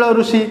कपिल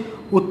ऋषि।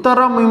 उत्तर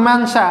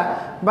मीमांसा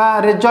बा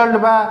रिजल्ट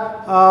बा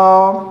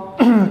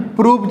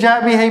प्रूफ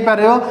जहाँ भी हो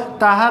पारे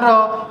ताहार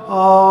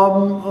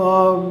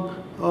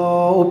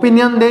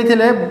ओपिनियन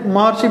देइथिले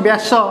महर्षि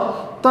व्यास।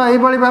 तो यही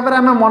भाव में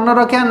आम मन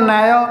रखा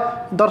न्याय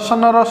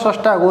दर्शनर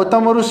स्रष्टा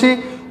गौतम ऋषि।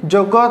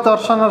 योग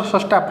दर्शनर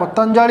स्रष्टा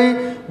पतंजलि।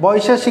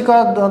 वैशेषिक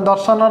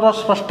दर्शनर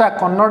स्रष्टा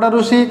कन्नड़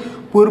ऋषि।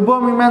 पूर्व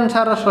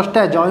मीमांसार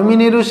स्रष्टा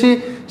जैमिनी ऋषि।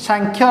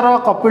 सांख्यर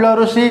कपिल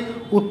ऋषि।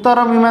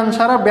 उत्तर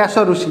मीमांसार व्यास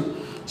ऋषि।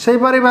 से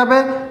भाव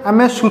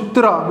आम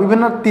सूत्र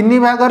विभिन्न 3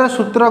 भाग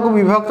सूत्र को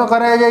विभक्त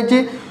करा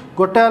जायछि।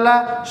 गोटे है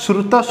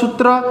श्रुत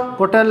सूत्र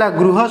गोटे है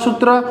गृह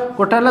सूत्र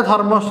गोटे है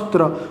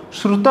धर्मसूत्र।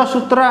 श्रुत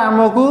सूत्र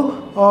आमको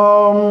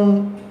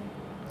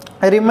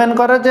रिमेन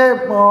करे जे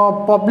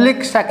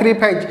पब्लिक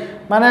सैक्रिफाइस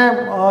माने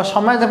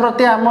समाज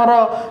प्रति आमर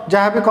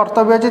जहाँ भी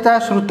कर्तव्य अच्छी ता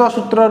श्रुत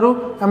सूत्र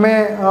आम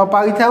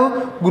पाई था।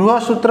 गृह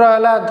सूत्र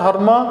है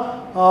धर्म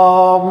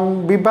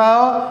विवाह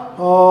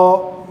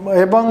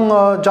एवं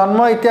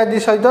जन्म इत्यादि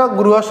सहित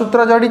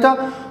गृहसूत्र जड़ित।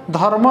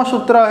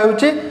 धर्मसूत्र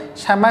होउची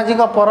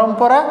सामाजिक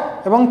परंपरा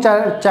एवं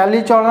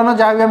चालीचलन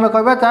जहाँ भी आम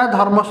कहवा ता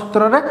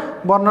धर्मसूत्र रे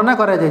वर्णना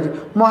करा जायछि।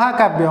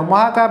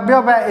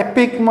 महाकाव्य बा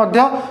एपिक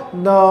मध्य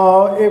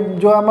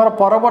जो आमर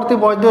परवर्ती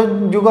वैद्य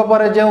युग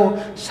पर जो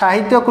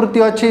साहित्य कृति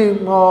अच्छी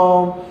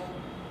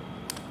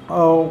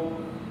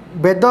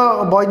वेद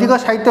वैदिक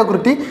साहित्य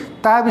कृति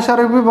ता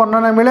विषय भी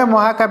वर्णना मिले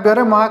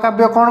महाकाव्य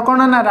महाकाव्य कौन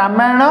कौन ना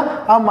रामायण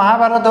आ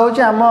महाभारत हूँ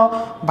आम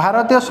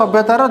भारतीय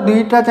सभ्यतार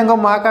दुईटा जाक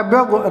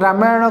महाकाव्य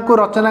रामायण को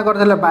रचना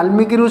करते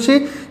वाल्मीकि ऋषि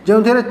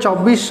जो थे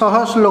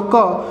 2400 श्लोक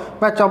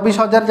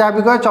 24,000 जहाँ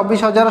भी कहे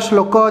 24,000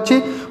 श्लोक अच्छी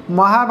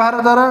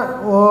महाभारतर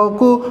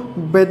को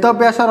वेद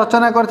व्यास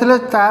रचना करते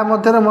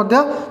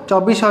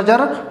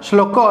 24,000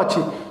 श्लोक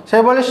अच्छी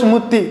से भाई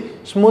स्मृति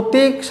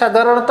स्मृति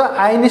साधारणतः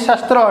आईन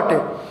शास्त्र अटे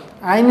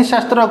आईन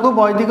शास्त्र को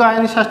वैदिक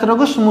आईन शास्त्र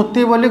को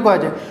स्मृति बोली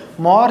कहुए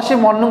महर्षि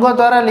मनु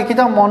द्वारा लिखित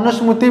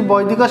मनुस्मृति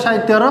वैदिक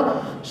साहित्यर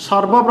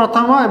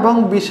सर्वप्रथम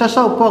एवं विशेष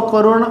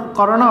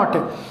उपकरण अटे।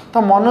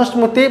 तो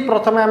मनुस्मृति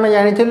प्रथम आम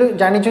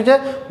जानीचु जे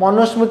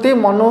मनुस्मृति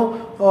मनु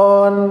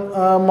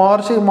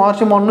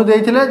महर्षि मनु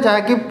देइथिले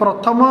जहाँकि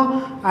प्रथम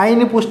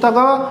आईन पुस्तक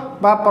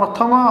बा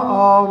प्रथम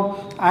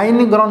आईन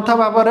ग्रंथ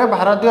भाव में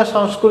भारतीय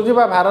संस्कृति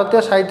बा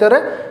भारतीय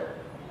साहित्य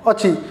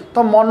अच्छी।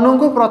 तो मनु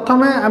को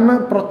प्रथम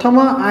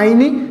आईन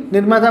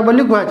निर्माता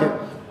बोली कहुए।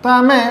 तो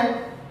आम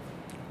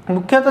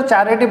मुख्यतः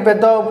चारोटी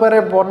वेद उपर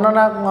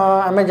वर्णना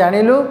आम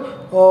जानिलु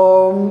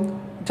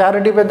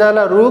चारोटी वेद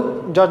है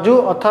ऋग यजु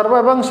अथर्व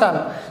एवं साम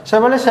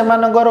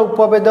से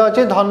उपवेद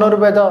अच्छी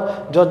धनुर्वेद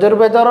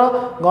यजुर्वेदर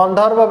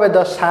गंधर्व वेद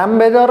साम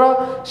वेदर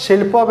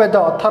शिल्प वेद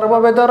अथर्व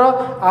वेदर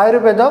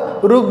आयुर्वेद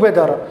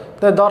ऋग्वेदर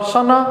तो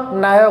दर्शन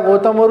न्याय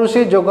गौतम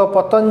ऋषि योग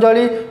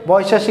पतंजलि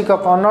वैशेषिक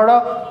कन्नड़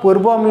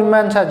पूर्व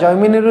मीमांसा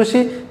जैमिनी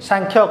ऋषि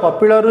सांख्य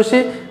कपिल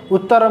ऋषि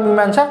उत्तर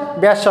मीमांसा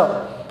व्यास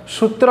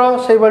सूत्र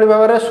से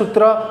भाव में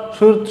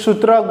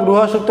सूत्र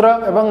गृहसूत्र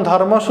एवं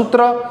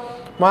धर्मसूत्र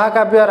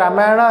महाकाव्य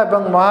रामायण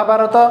एवं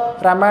महाभारत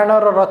रामायण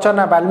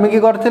रचना वाल्मीकि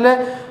करथिले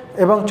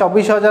एवं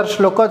 24,000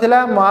 श्लोक थिला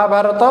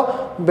महाभारत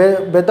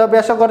वेद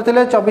व्यास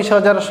करथिले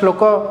 24,000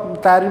 श्लोक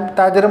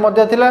तादेर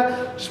मध्य थिला।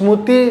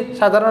 स्मृति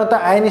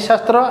साधारणतः आईन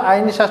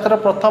शास्त्र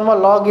प्रथम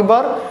लॉ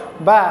गिवर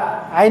बा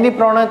आईन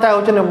प्रणेता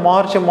होचन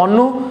महर्षि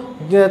मनु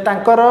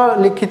तांकर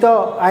लिखित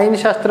आईन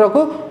शास्त्र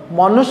को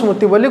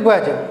मनुस्मृति बोली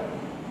कहुए।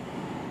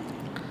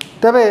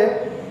 तेबे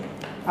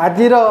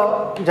आजिर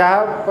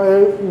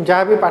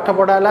जहाँ भी पाठ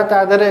पढ़ाला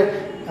तादरे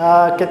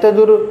केते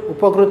दूर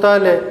उपकृत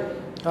हेले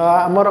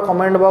आमर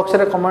कमेंट बॉक्स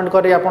रे कमेंट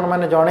करी आपण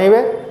माने जणैबे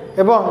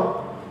एवं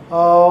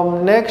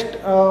नेक्स्ट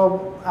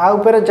आ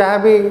ऊपर जहाँ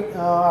भी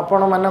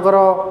आपण मानकर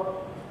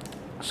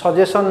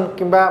सजेशन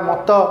किंबा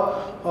मत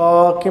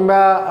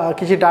किंबा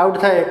किसी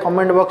डाउट थाए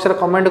कमेंट बॉक्स रे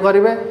कमेंट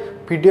करेंगे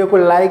वीडियो को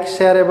लाइक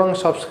शेयर एवं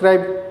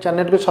सब्सक्राइब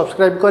चैनल को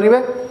सब्सक्राइब करेंगे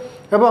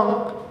एवं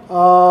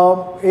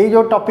यही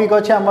जो टॉपिक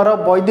अच्छे आमर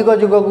वैदिक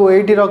युग को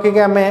ये रखिक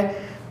आम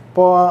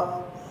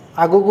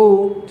आगु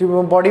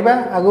को बढ़िबा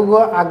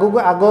आगु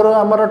आगर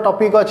आमर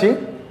टॉपिक अच्छी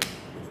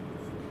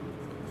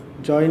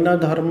जैन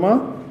धर्म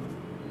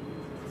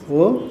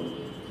और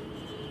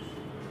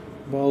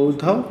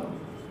बौद्ध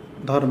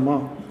धर्म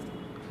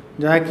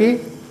जहाँकि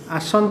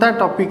आसंता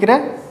टॉपिक रे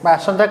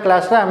आसंता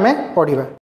क्लास रे आम पढ़िबा।